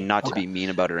I mean Understood. not to Okay. be mean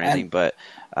about it or And anything, but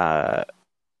uh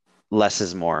less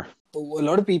is more. a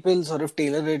lot of people sort of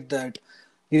tailor it that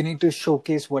you need to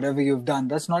showcase whatever you've done.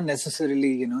 That's not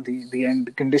necessarily, the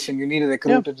end condition. You need a Yeah.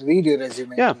 recruiter to read your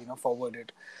resume Yeah. to, forward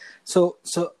it. So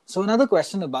another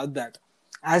question about that.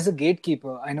 As a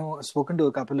gatekeeper, I know I've spoken to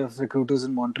a couple of recruiters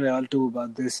in Montreal too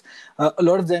about this. A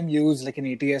lot of them use like an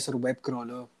ATS or a web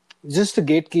crawler just to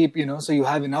gatekeep, so you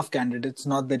have enough candidates,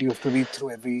 not that you have to read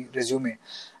through every resume.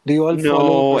 Do you all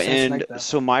follow a No, process and like that?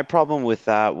 so my problem with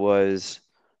that was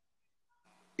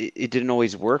it didn't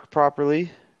always work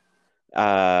properly.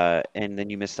 And then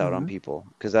you missed out on Mm-hmm. people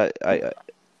because a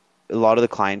lot of the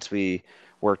clients we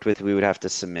worked with, we would have to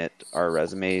submit our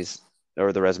resumes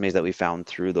or the resumes that we found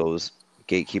through those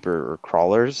gatekeeper or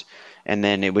crawlers, and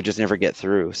then it would just never get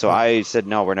through. So Right. I said,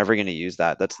 no, we're never going to use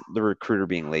that. That's the recruiter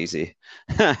being lazy.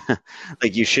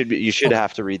 Like you should Okay.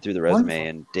 have to read through the resume Wonderful.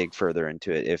 and dig further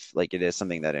into it if like it is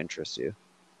something that interests you.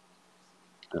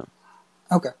 Yeah.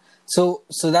 Okay. So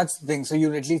that's the thing. So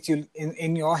you at least you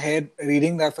in your head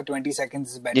reading that for 20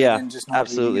 seconds is better Yeah, than just not reading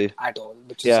it absolutely. at all,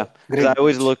 which is Yeah, a because I great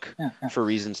always approach. look Yeah, yeah. for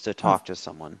reasons to talk Wonderful. to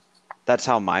someone. That's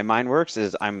how my mind works,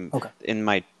 is I'm Okay. in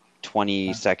my 20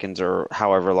 Yeah. seconds or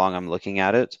however long I'm looking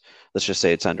at it. Let's just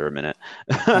say it's under a minute.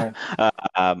 Right.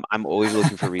 I'm always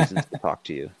looking for reasons to talk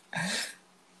to you.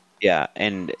 Yeah,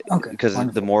 and Okay. because the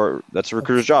Wonderful. more, that's a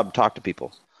recruiter's That's job, talk to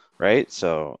people, right?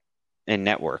 So, and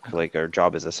network, like our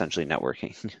job is essentially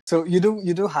networking. so you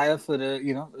do hire for a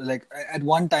like at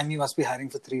one time you must be hiring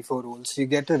for 3-4 roles. You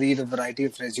get to read a variety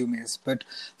of resumes, but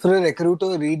for a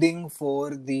recruiter reading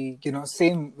for the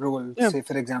same role, Yeah, say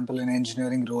for example an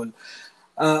engineering role,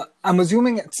 I'm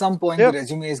assuming at some point the yeah.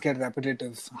 resumes get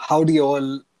repetitive. How do you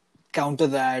all counter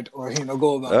that or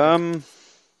go about it? Um,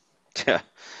 yeah,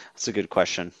 that's a good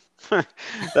question.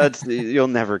 That's you'll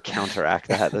never counteract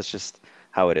that. That's just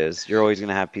how it is. You're always going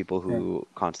to have people Yeah. who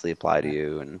constantly apply to Yeah.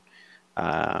 you,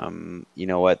 and you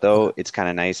know what Okay. though? It's kind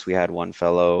of nice. We had one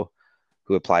fellow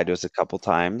who applied to us a couple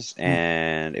times, Hmm.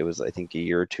 and it was I think a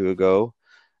year or two ago.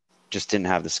 Just didn't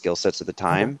have the skill sets at the Okay.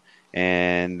 time,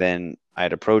 and then I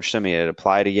had approached him. He had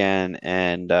applied again,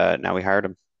 and now we hired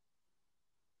him.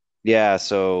 Yeah,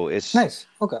 so it's Nice.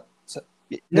 Okay. So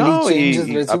did he no, change his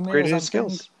he resume or upgraded his something?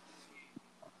 skills.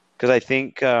 Because I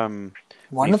think when he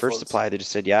first Wonderful. applied, they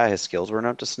just said, yeah, his skills weren't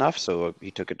up to snuff. So he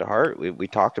took it to heart. We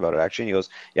talked about it actually. And he goes,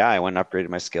 yeah, I went and upgraded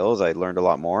my skills. I learned a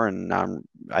lot more. And now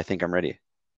I think I'm ready.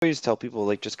 I always tell people,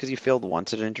 like, just because you failed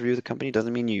once at an interview with a company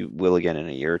doesn't mean you will again in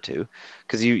a year or two.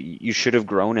 Because you should have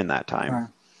grown in that time Right.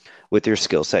 with your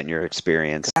skill set and your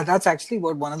experience. That's actually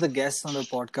what one of the guests on the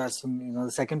podcast, from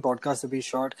the second podcast that we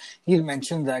shot, he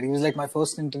mentioned that he was like, my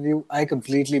first interview, I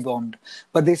completely bombed,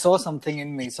 but they saw something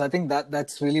in me. So I think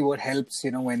that's really what helps.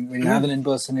 When you have Mm, an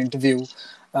in-person interview,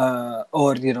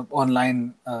 or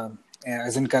online,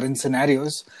 as in current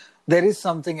scenarios, there is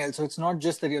something else. So it's not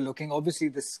just that you're looking. Obviously,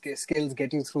 the skills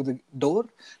get you through the door,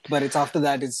 but it's after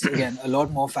that. It's again a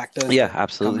lot more factors yeah, that come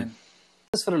absolutely. in.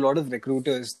 For a lot of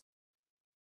recruiters,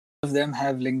 of them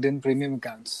have LinkedIn premium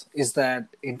accounts. Is that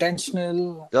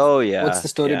intentional? Oh What's yeah, the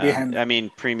story yeah. behind I that?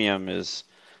 mean, premium is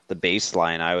the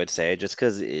baseline, I would say, just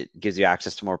because it gives you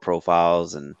access to more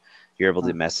profiles and you're able to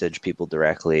Huh. message people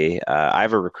directly. I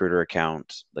have a recruiter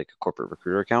account, like a corporate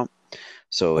recruiter account,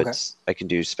 so Okay. I can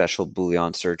do special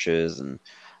Boolean searches, and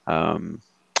um,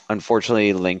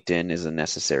 unfortunately, LinkedIn is a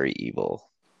necessary evil.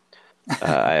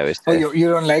 I always Oh, say you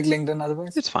don't like LinkedIn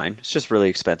otherwise? it's fine. It's just really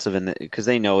expensive, and because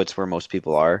they know it's where most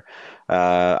people are.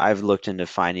 I've looked into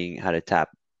finding how to tap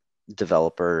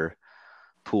developer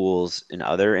pools in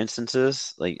other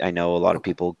instances. Like I know a lot of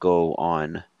Okay. people go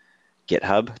on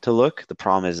GitHub to look. The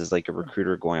problem is like a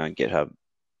recruiter going on GitHub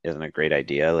isn't a great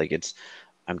idea. Like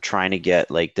I'm trying to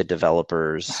get like the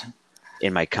developers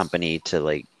in my company to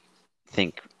like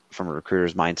think from a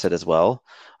recruiter's mindset as well.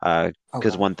 Because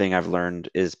Okay. one thing I've learned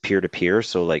is peer to peer.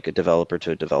 So like a developer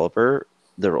to a developer,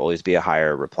 there will always be a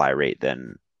higher reply rate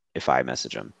than if I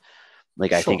message them.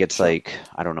 Like I think Sure. it's Sure. like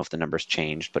I don't know if the numbers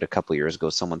changed, but a couple years ago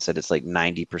someone said it's like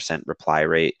 90% reply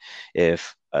rate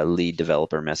if a lead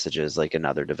developer messages like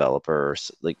another developer or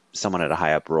like someone at a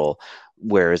high up role.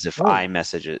 Whereas if I Oh.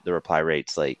 message it, the reply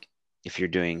rate's like if you're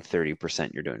doing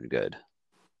 30%, you're doing good.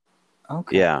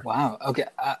 Okay. Yeah. Wow. Okay.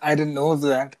 I didn't know of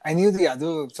that. I knew the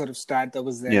other sort of stat that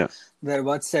was there. Yeah. That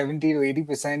about 70 to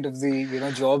 80% of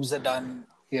the jobs are done.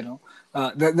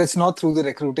 That's not through the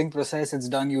recruiting process. It's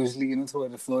done usually through a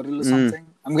referral or Mm. something.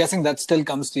 I'm guessing that still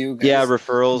comes to you Yeah, guys,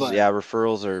 referrals. but Yeah,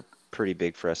 referrals are pretty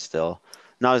big for us still.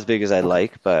 Not as big as I'd okay.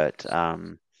 like, but All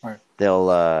right.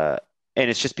 they'll and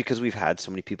it's just because we've had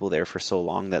so many people there for so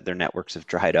long that their networks have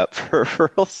dried up for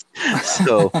referrals.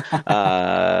 So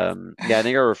yeah, I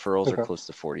think our referrals are Okay. close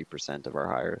to 40% of our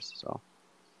hires. So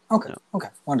Okay. yeah. Okay.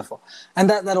 Wonderful. And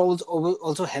that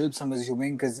also helps, I'm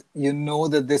assuming, because you know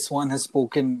that this one has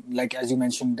spoken, like as you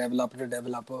mentioned, developer to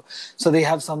developer, so they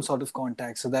have some sort of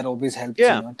contact. So that always helps,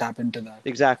 Yeah, tap into that.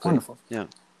 exactly. Wonderful. Yeah.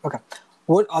 Okay.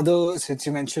 What other, since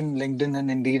you mentioned LinkedIn and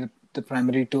Indeed, the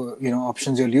primary two,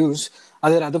 options you'll use, are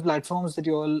there other platforms that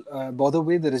you all bother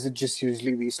with, or is it just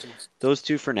usually these two? Those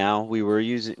two for now. We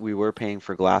were paying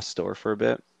for Glassdoor for a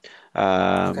bit.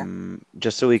 Okay.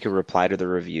 Just so we could reply to the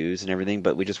reviews and everything,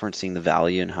 but we just weren't seeing the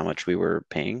value in how much we were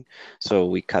paying. So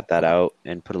we cut that Okay. out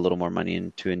and put a little more money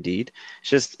into Indeed. It's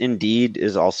just Indeed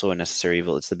is also a necessary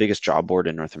evil. It's the biggest job board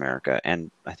in North America and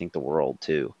I think the world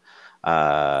too. Okay.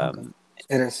 Um,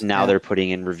 It is. Now Yeah. they're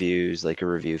putting in reviews, like a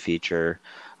review feature.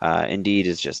 Indeed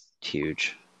is just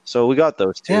huge. So we got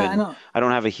those two, Yeah, I and know. I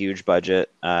don't have a huge budget.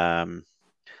 I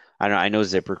know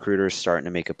ZipRecruiter is starting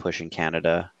to make a push in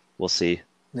Canada. We'll see.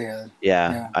 Yeah.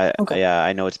 Yeah, Yeah. Okay.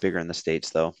 I know it's bigger in the States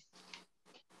though.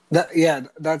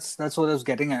 That's what I was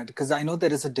getting at, because I know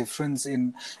there is a difference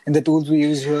in the tools we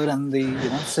use here and the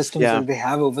systems Yeah. that they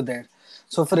have over there.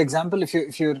 So, for example, if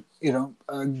you're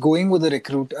going with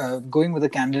going with a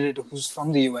candidate who's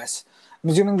from the US, I'm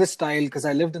assuming the style, because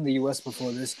I lived in the US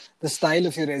before this, the style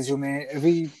of your resume,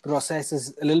 every process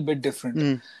is a little bit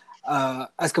different Mm.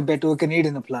 as compared to a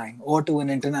Canadian applying or to an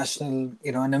international,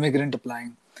 an immigrant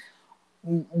applying.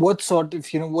 What sort of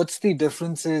what's the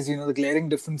differences, the glaring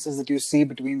differences that you see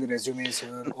between the resumes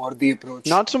here or the approach?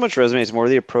 Not so much resumes, more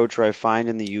the approach where I find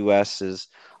in the US is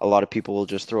a lot of people will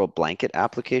just throw a blanket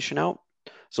application out.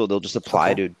 So they'll just apply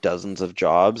Okay. to dozens of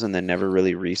jobs and then never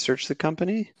really research the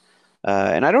company.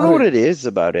 And I don't Oh, know what really? it is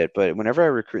about it, but whenever I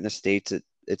recruit in the States,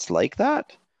 it's like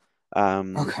that.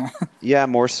 Um, Okay. yeah,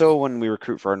 more so when we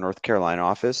recruit for our North Carolina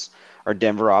office. Our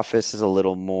Denver office is a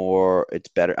little more, it's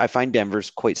better. I find Denver's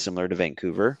quite similar to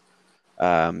Vancouver. They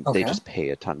Okay. just pay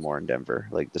a ton more in Denver.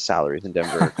 Like the salaries in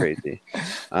Denver are crazy.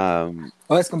 Um,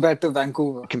 Oh, as compared to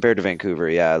Vancouver. compared to Vancouver,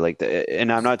 yeah.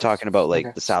 And I'm not talking about like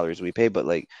Okay. the salaries we pay, but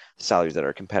like the salaries that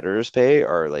our competitors pay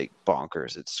are like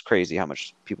bonkers. It's crazy how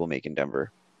much people make in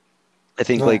Denver. I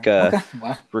think Right. like a Okay.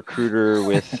 Wow. recruiter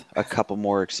with a couple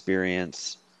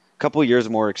years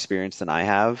more experience than I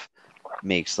have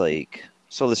makes like,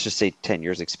 so let's just say 10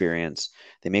 years experience.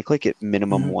 They make like at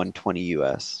minimum Mhm. 120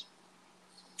 US.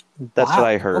 That's what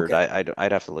I Wow. heard. Okay.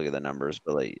 I'd have to look at the numbers,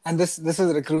 but like, And this is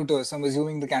recruiters. So I'm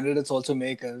assuming the candidates also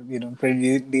make a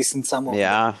pretty decent sum over there.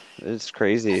 yeah, it's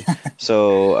crazy.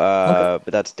 So, Okay.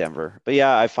 but that's Denver. But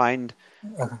yeah, I find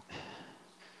Okay.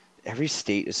 every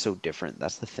state is so different.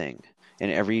 That's the thing. And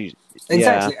yeah.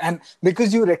 Exactly. And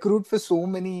because you recruit for so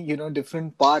many,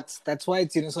 different parts, that's why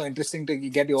it's, so interesting to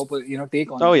get your,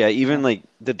 take on Oh it. yeah, even like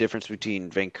the difference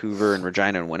between Vancouver and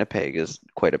Regina and Winnipeg is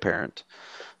quite apparent.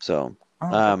 So, Oh,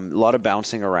 okay. a lot of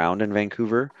bouncing around in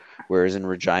Vancouver, whereas in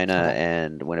Regina Okay.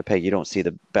 and Winnipeg, you don't see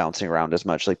the bouncing around as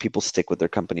much. Like people stick with their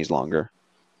companies longer.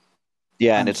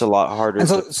 Yeah, and it's a Understood. lot harder And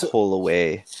to so pull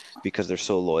away because they're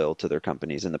so loyal to their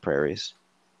companies in the prairies.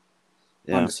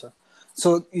 Yeah. understood.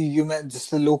 So you meant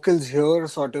just the locals here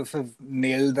sort of have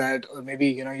nailed that, or maybe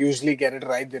usually get it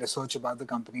right. They research about the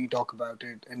company, talk about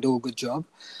it, and do a good job,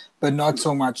 but not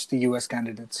so much the U.S.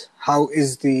 candidates. How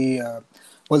is the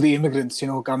immigrants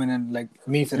who come in, and like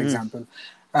me, for Mhm. example,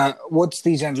 what's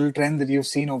the general trend that you've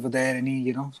seen over there?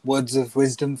 Any words of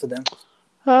wisdom for them?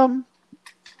 Um,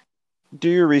 do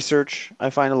your research. I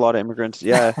find a lot of immigrants,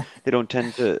 yeah, they don't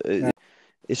tend to. Yeah.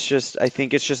 It's just, I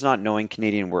think it's just not knowing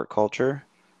Canadian work culture.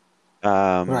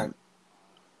 Right. Um,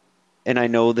 and I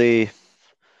know a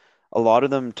lot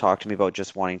of them talk to me about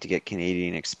just wanting to get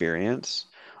Canadian experience.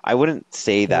 I wouldn't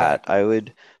say Right. that. I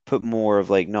would put more of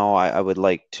like, no, I would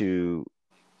like to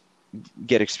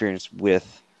get experience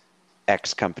with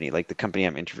X company, like the company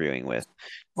I'm interviewing with.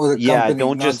 Or the Yeah, company,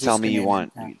 don't not just tell just me you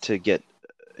Canadian. want Yeah. to get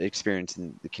experience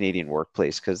in the Canadian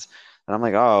workplace because and I'm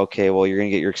like, oh, okay, well, you're gonna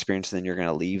get your experience and then you're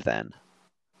gonna leave then.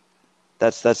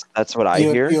 That's what I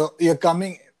hear. You're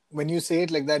coming when you say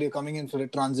it like that. You're coming in for a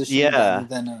transition rather Yeah,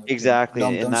 than a exactly.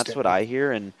 long And term that's stay. what I Okay.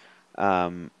 hear. And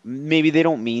maybe they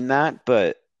don't mean that,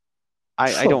 but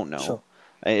I Sure. don't know. Sure.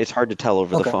 It's hard to tell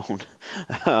over the Okay. phone.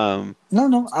 Um, No,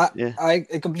 no, yeah, I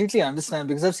completely understand,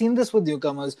 because I've seen this with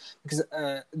newcomers. Because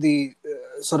the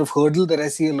sort of hurdle that I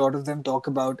see a lot of them talk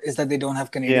about is that they don't have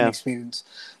Canadian yeah, experience,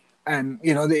 and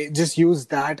they just use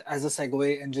that as a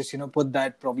segue and just put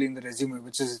that probably in the resume,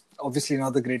 which is obviously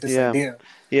not the greatest yeah, idea.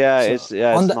 yeah. So on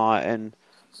It's the not. And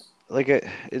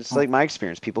it's uh, like my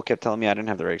experience. People kept telling me I didn't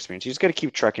have the right experience. You just got to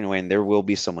keep trucking away, and there will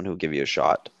be someone who'll give you a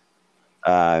shot.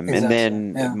 And exactly,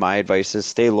 then yeah, my advice is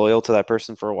stay loyal to that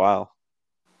person for a while.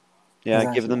 Yeah,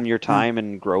 give exactly, them your yeah. time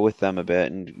and grow with them a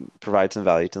bit and provide some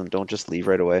value to them. Don't just leave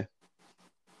right away.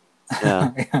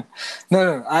 Yeah. Yeah.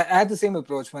 No, I had the same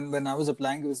approach when I was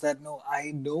applying. It was that, no,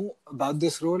 I know about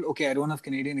this role. Okay, I don't have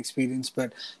Canadian experience,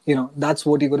 but that's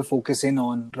what you got to focus in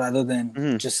on rather than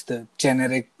Hmm. just the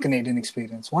generic Canadian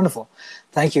experience. Wonderful,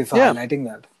 thank you for Yeah. highlighting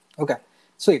that. Okay,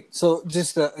 sweet. So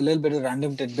just a little bit of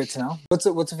random tidbits now. What's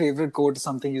a favorite quote?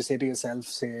 Something you say to yourself,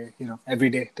 say every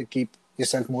day to keep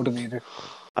yourself motivated.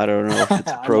 I don't know if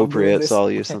it's I love doing appropriate, so this.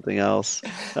 I'll use something else.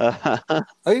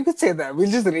 Or you could say that. We'll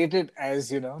just rate it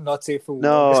as not safe for work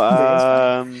or No, something. It's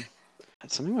fine.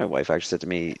 something my wife actually said to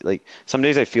me, like some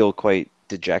days I feel quite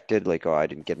dejected, like, oh, I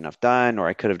didn't get enough done, or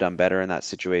I could have done better in that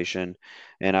situation.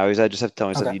 And I just have to tell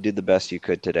myself, Okay. you did the best you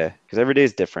could today, because every day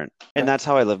is different. And Okay. that's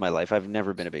how I live my life. I've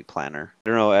never been a big planner. I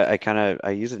don't know, I kind of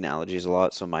I use analogies a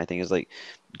lot. So my thing is like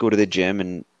go to the gym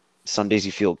and some days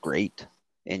you feel great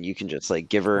and you can just like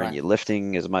give her and Right. you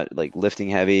lifting as much like lifting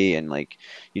heavy and like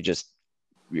you just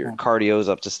your Yeah. cardio's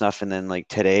up to snuff and then like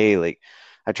today like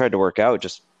I tried to work out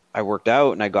just I worked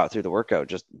out and I got through the workout,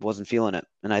 just wasn't feeling it.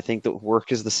 And I think that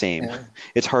work is the same. Yeah.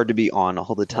 It's hard to be on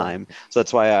all the Right. time. So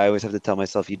that's why I always have to tell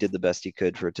myself you did the best you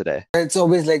could for today. It's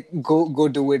always like go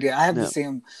do it. Yeah, I have the Yeah.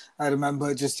 same. I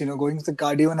remember just going to the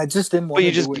cardio and I just didn't But want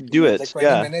you to just do it. do It was like it. 20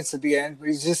 Yeah. minutes at the end, but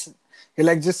you're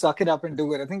like just suck it up and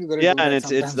do it. I think you got to Yeah, do and that it's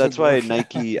sometimes with that's why work. Yeah.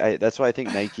 Nike that's why I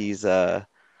think Nike's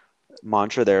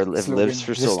mantra there lives Slogan,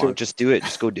 for so just do long. it. Just do it.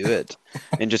 Just go do it.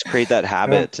 And just create that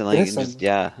Right. habit and It like is and just something.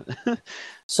 yeah.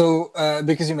 So,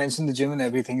 because you mentioned the gym and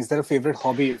everything, is there a favorite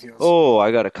hobby of yours? Oh,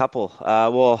 I got a couple.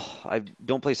 Well, I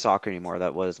don't play soccer anymore.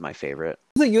 That was my favorite.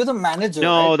 So you're the manager,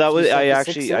 right? No, that was Just I of the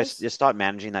actually I Sixers? just stopped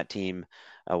managing that team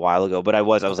a while ago, but I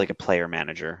was Okay. like a player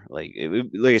manager. Like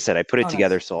I said, I put it Oh,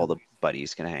 together nice. so all Okay. the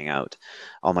buddies can hang out,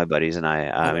 all my buddies and I.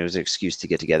 It Okay. was an excuse to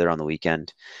get together on the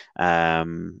weekend.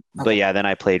 But Okay. yeah, then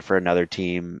I played for another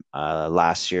team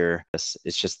last year. It's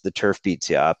just the turf beats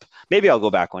you up. Maybe I'll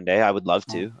go back one day. I would love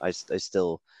Oh. to. I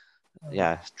still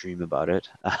yeah, dream about it.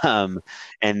 Um,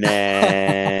 and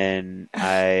then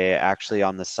I actually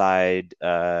on the side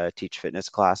teach fitness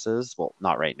classes. Well,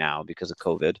 not right now because of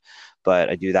COVID, but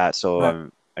I do that. So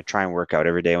Right. I try and work out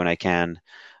every day when I can.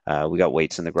 We got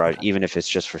weights in the garage, Okay. even if it's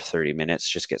just for 30 minutes,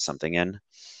 just get something in.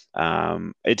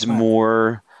 It's Right.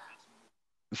 more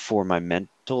for my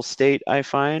mental state, I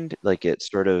find. Like it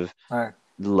sort of Right.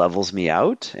 levels me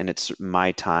out and it's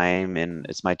my time and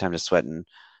it's my time to sweat and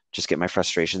just get my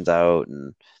frustrations out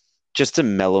and just to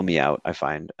mellow me out, I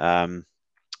find. And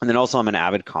then also I'm an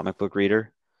avid comic book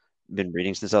reader. Been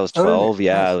reading since I was Oh, really? 12.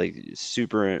 Yeah, Nice. like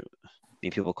super, I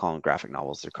mean, people call them graphic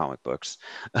novels. They're comic books.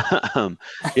 um,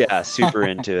 yeah, super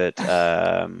into it.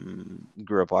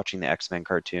 Grew up watching the X-Men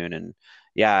cartoon and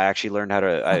yeah, I actually learned how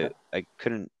to, Okay. I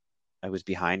couldn't, I was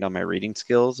behind on my reading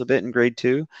skills a bit in grade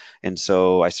two. And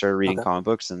so I started reading Okay. comic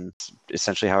books and it's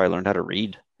essentially how I learned how to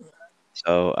read.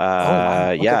 So Oh,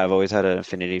 wow. yeah, Okay. I've always had an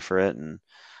affinity for it and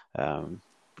um,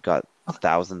 got Okay.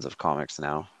 thousands of comics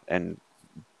now, and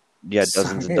yeah,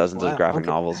 dozens and Sorry. dozens of Wow. graphic Okay.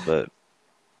 novels. But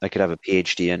I could have a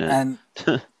PhD in it. And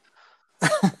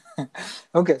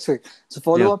okay, sweet. So Yeah.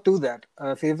 follow up to that.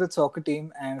 Favorite soccer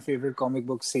team and favorite comic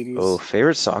book Oh, series.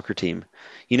 favorite soccer team.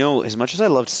 You know, as much as I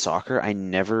loved soccer, I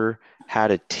never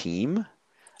had a team.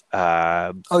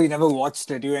 Uh, Oh, you never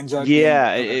watched it. You enjoyed playing it.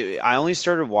 yeah, Okay. I only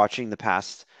started watching the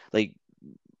past like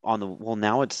on the well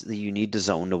now it's you need the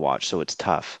zone to watch so it's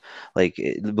tough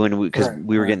when we because Right.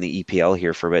 we were Right. getting the EPL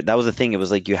here for a bit that was the thing it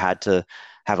was like you had to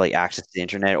have like access to the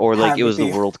internet or like Have it the was the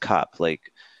P. World Cup like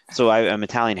so I'm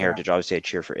Italian Right. heritage obviously I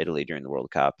cheer for Italy during the World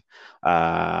Cup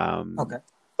um Okay.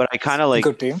 but I kind of like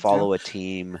Good team. Yeah. follow a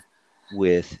team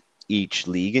with each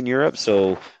league in Europe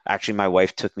so actually my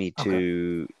wife took me Okay.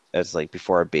 to as like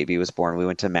before our baby was born we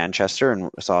went to Manchester and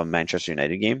saw a Manchester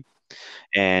United game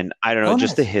and I don't know, Oh,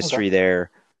 just the nice. Okay. history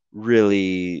there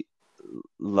really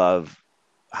love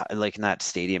like in that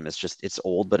stadium is just it's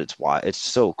old but it's wide it's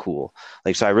so cool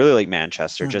like so I really like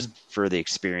Manchester Hmm. just for the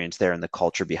experience there and the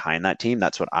culture behind that team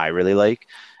that's what I really like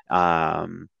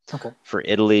um Okay. for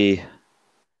Italy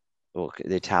well,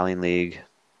 the Italian league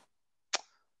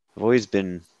I've always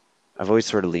been I've always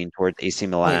sort of leaned towards AC Wait,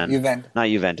 Milan Juventus. not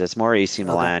Juventus more AC Okay.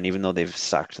 Milan even though they've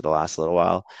sucked the last little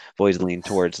while I've always leaned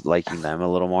towards liking them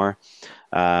a little more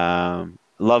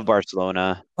love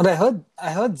Barcelona. But I heard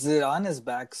Zidane is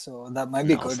back, so that might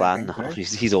be No, good. I Zlatan, think, no, right?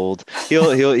 he's old.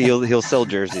 He'll sell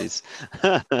jerseys.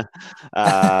 uh,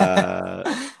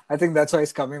 I think that's why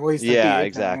he's coming. Well, he's yeah,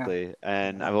 38 now. Yeah. exactly.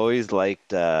 And Yeah. I've always liked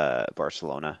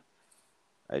Barcelona.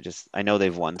 I know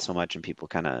they've won so much and people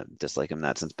kind of dislike them in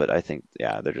that sense, but I think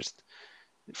yeah, they're just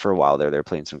for a while there they're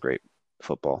playing some great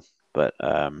football. But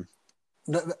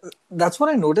That's what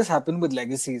I noticed happened with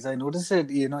legacies. I noticed it,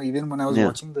 even when I was yeah,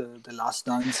 watching the last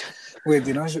dance with,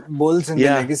 Bulls in the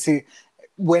yeah, legacy.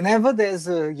 Whenever there's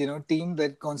a, team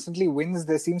that constantly wins,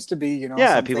 there seems to be,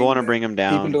 yeah. People want something to that bring him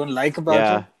people down. don't like about it.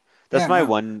 Yeah, that's Yeah, my no.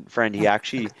 one friend. He Yeah.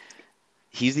 actually Okay.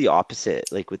 he's the opposite.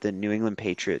 Like with the New England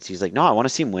Patriots, he's like, no, I want to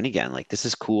see him win again. Like this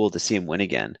is cool to see him win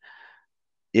again.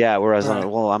 Yeah, whereas Right.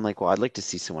 I'm like, well, I'd like to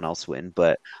see someone else win,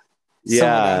 but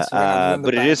Someone yeah, else win other than the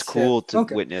but it is Pats. Yeah. cool to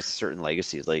Okay. witness certain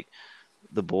legacies, like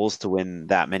the Bulls to win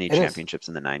that many It is. championships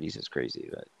in the '90s is crazy.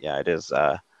 But yeah, it is.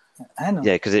 I know.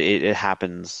 Yeah, because it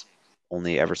happens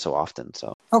only ever so often.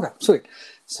 So Okay, sweet.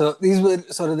 So these were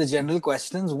sort of the general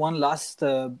questions. One last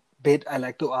bit I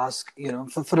like to ask,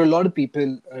 for a lot of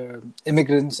people,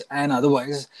 immigrants and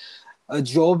otherwise, a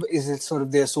job is sort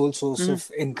of their sole source mhm. of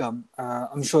income.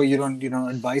 I'm sure you don't,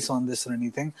 advise on this or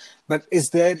anything, but is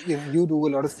there, you do a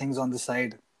lot of things on the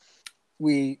side.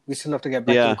 We still have to get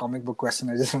back to the Yeah, comic book question.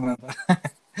 I just remember.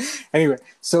 Anyway,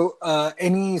 so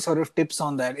any sort of tips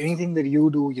on that? Anything that you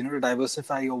do, to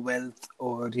diversify your wealth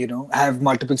or, have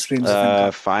multiple streams of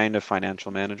income? Find a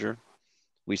financial manager.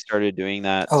 We started doing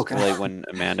that Okay. like when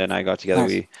Amanda and I got together.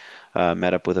 Nice. We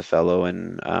met up with a fellow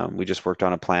and we just worked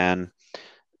on a plan.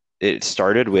 It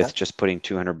started Okay. with just putting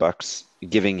 $200,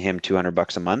 giving him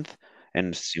 $200 a month,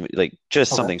 and like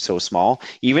just Okay. something so small.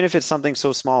 Even if it's something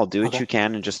so small, do what Okay. you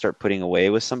can and just start putting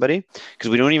away with somebody because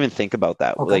we don't even think about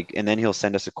that. Okay. Like, and then he'll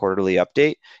send us a quarterly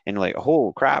update, and like,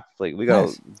 oh crap, like we got a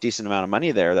Nice. decent amount of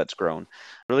money there that's grown.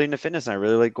 Really into fitness, and I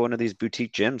really like going to these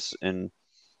boutique gyms, and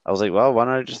I was like, well, why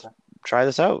don't I just Okay. try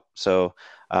this out? So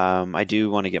I do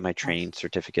want to get my Nice. training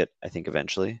certificate, I think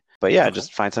eventually. But yeah, Okay.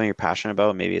 just find something you're passionate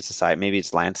about. Maybe it's a side, maybe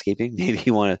it's landscaping. Maybe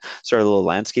you want to start a little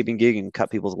landscaping gig and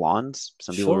cut people's lawns.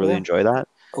 Some people Sure. really Yeah. enjoy that.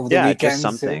 Over the Yeah, just weekends. Yeah.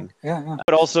 something. Yeah. Yeah.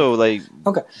 But also, like,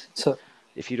 Okay. So,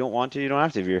 if you don't want to, you don't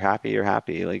have to. If you're happy, you're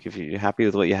happy. Like, if you're happy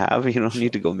with what you have, you don't need sure.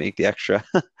 to go make the extra.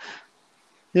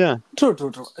 Yeah. True,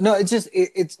 true, true. No, it's just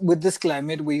it's with this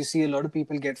climate where you see a lot of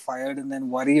people get fired and then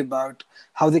worry about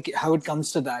how it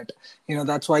comes to that.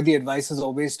 That's why the advice is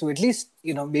always to at least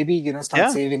maybe start Yeah.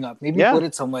 saving up, maybe Yeah. put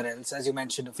it somewhere else, as you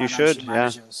mentioned, a You should. financial Yeah.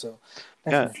 manager. So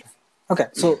Yeah. definitely. Okay,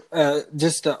 so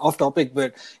just off topic,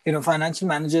 but financial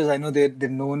managers, I know they're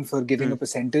known for giving a Mm.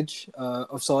 percentage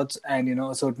of sorts, and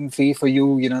a certain fee for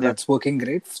you. Yeah. That's working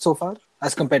great so far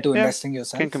as compared to Yeah. investing Can't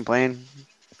yourself. complain.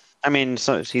 I mean,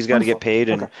 so he's got to get Wonderful. paid,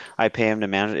 Okay, and I pay him to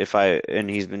manage. And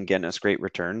he's been getting us great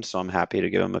returns, so I'm happy to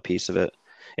give him a piece of it.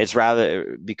 It's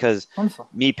rather because wonderful.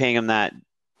 me paying him that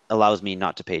allows me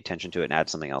not to pay attention to it and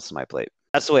add something else to my plate.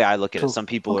 That's the way I look at it. True. Some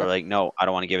people are Okay. like, no, I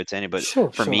don't want to give it to any, but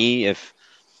Sure. for Sure. me, if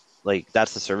like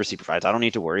that's the service he provides, I don't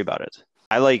need to worry about it.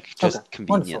 I like Okay. just Wonderful.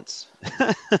 convenience.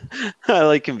 I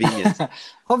like convenience.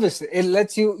 Obviously, it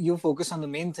lets you focus on the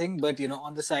main thing, but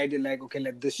on the side you're like, okay,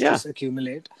 let this Yeah, just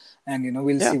accumulate, and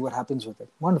we'll yeah, see what happens with it.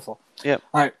 Wonderful. yeah.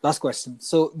 All right, last question.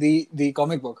 So the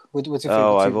comic book, what's your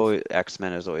Oh, favorite I've series? always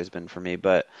X-Men has always been for me,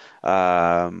 but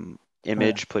Okay,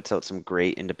 Image puts out some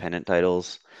great independent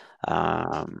titles.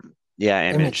 Yeah,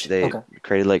 Image, Image. they Okay,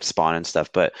 created like Spawn and stuff,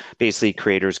 but basically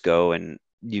creators go and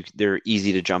they're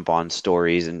easy to jump on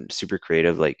stories and super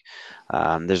creative. Like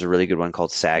there's a really good one called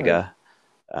right. Saga.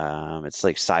 It's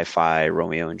like sci-fi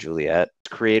Romeo and Juliet.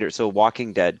 Creator, so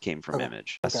Walking Dead came from Okay,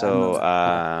 Image. okay, I don't know So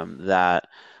that. Okay, that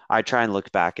I try and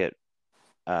look back at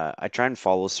I try and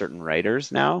follow certain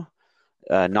writers now,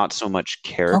 not so much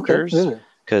okay, characters, really.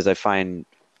 because I find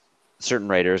certain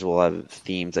writers will have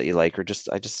themes that you like, or just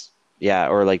I just yeah,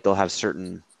 or like they'll have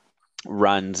certain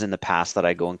runs in the past that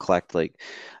I go and collect. Like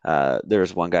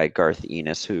there's one guy, Garth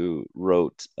Ennis, who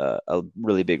wrote a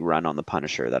really big run on the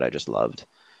Punisher that I just loved.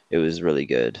 It was really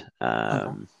good.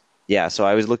 Okay, Yeah, so I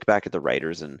always look back at the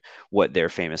writers and what they're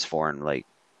famous for, and like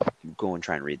go and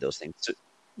try and read those things. So,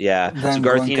 yeah, so then go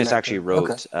Garth and Ennis collect actually it.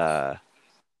 Okay. wrote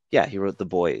yeah, he wrote The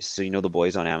Boys. So you know The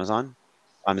Boys on Amazon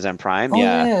Prime. Oh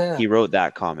yeah, Yeah, yeah, yeah. he wrote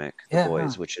that comic, The Yeah, yeah.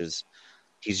 Boys, which is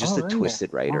he's just Oh a really?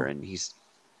 twisted writer, Oh, and he's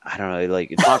I don't know,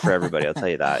 like it's not for everybody. I'll tell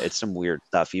you that. It's some weird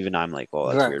stuff. Even I'm like, oh,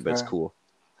 that's right, weird, but it's right. cool.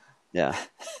 Yeah.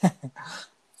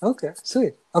 Okay,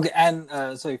 sweet. Okay, and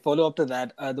sorry, follow up to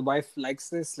that. The wife likes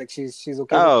this. Like she's okay with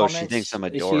Oh, she thinks comics. I'm a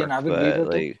Is she an dork, avid but reader too?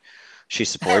 like she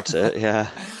supports it. Yeah,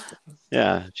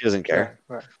 yeah, she doesn't care.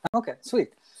 Right, right. Okay, sweet.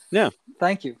 Yeah,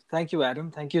 Thank you,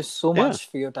 Adam. Thank you so yeah, much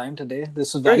for your time today.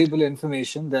 This is great. valuable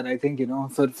information that I think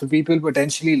for people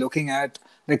potentially looking at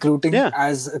recruiting Yeah,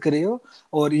 as a career,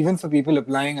 or even for people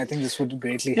applying. I think this would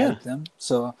greatly yeah. help them.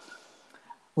 So,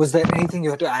 was there anything you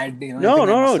had to add? No, Anything I no,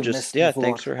 must no. have Just missed yeah. before?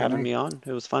 Thanks for having me on.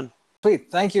 It was fun.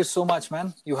 Sweet. Thank you so much,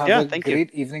 man. You have Yeah, a thank you.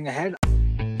 great evening ahead.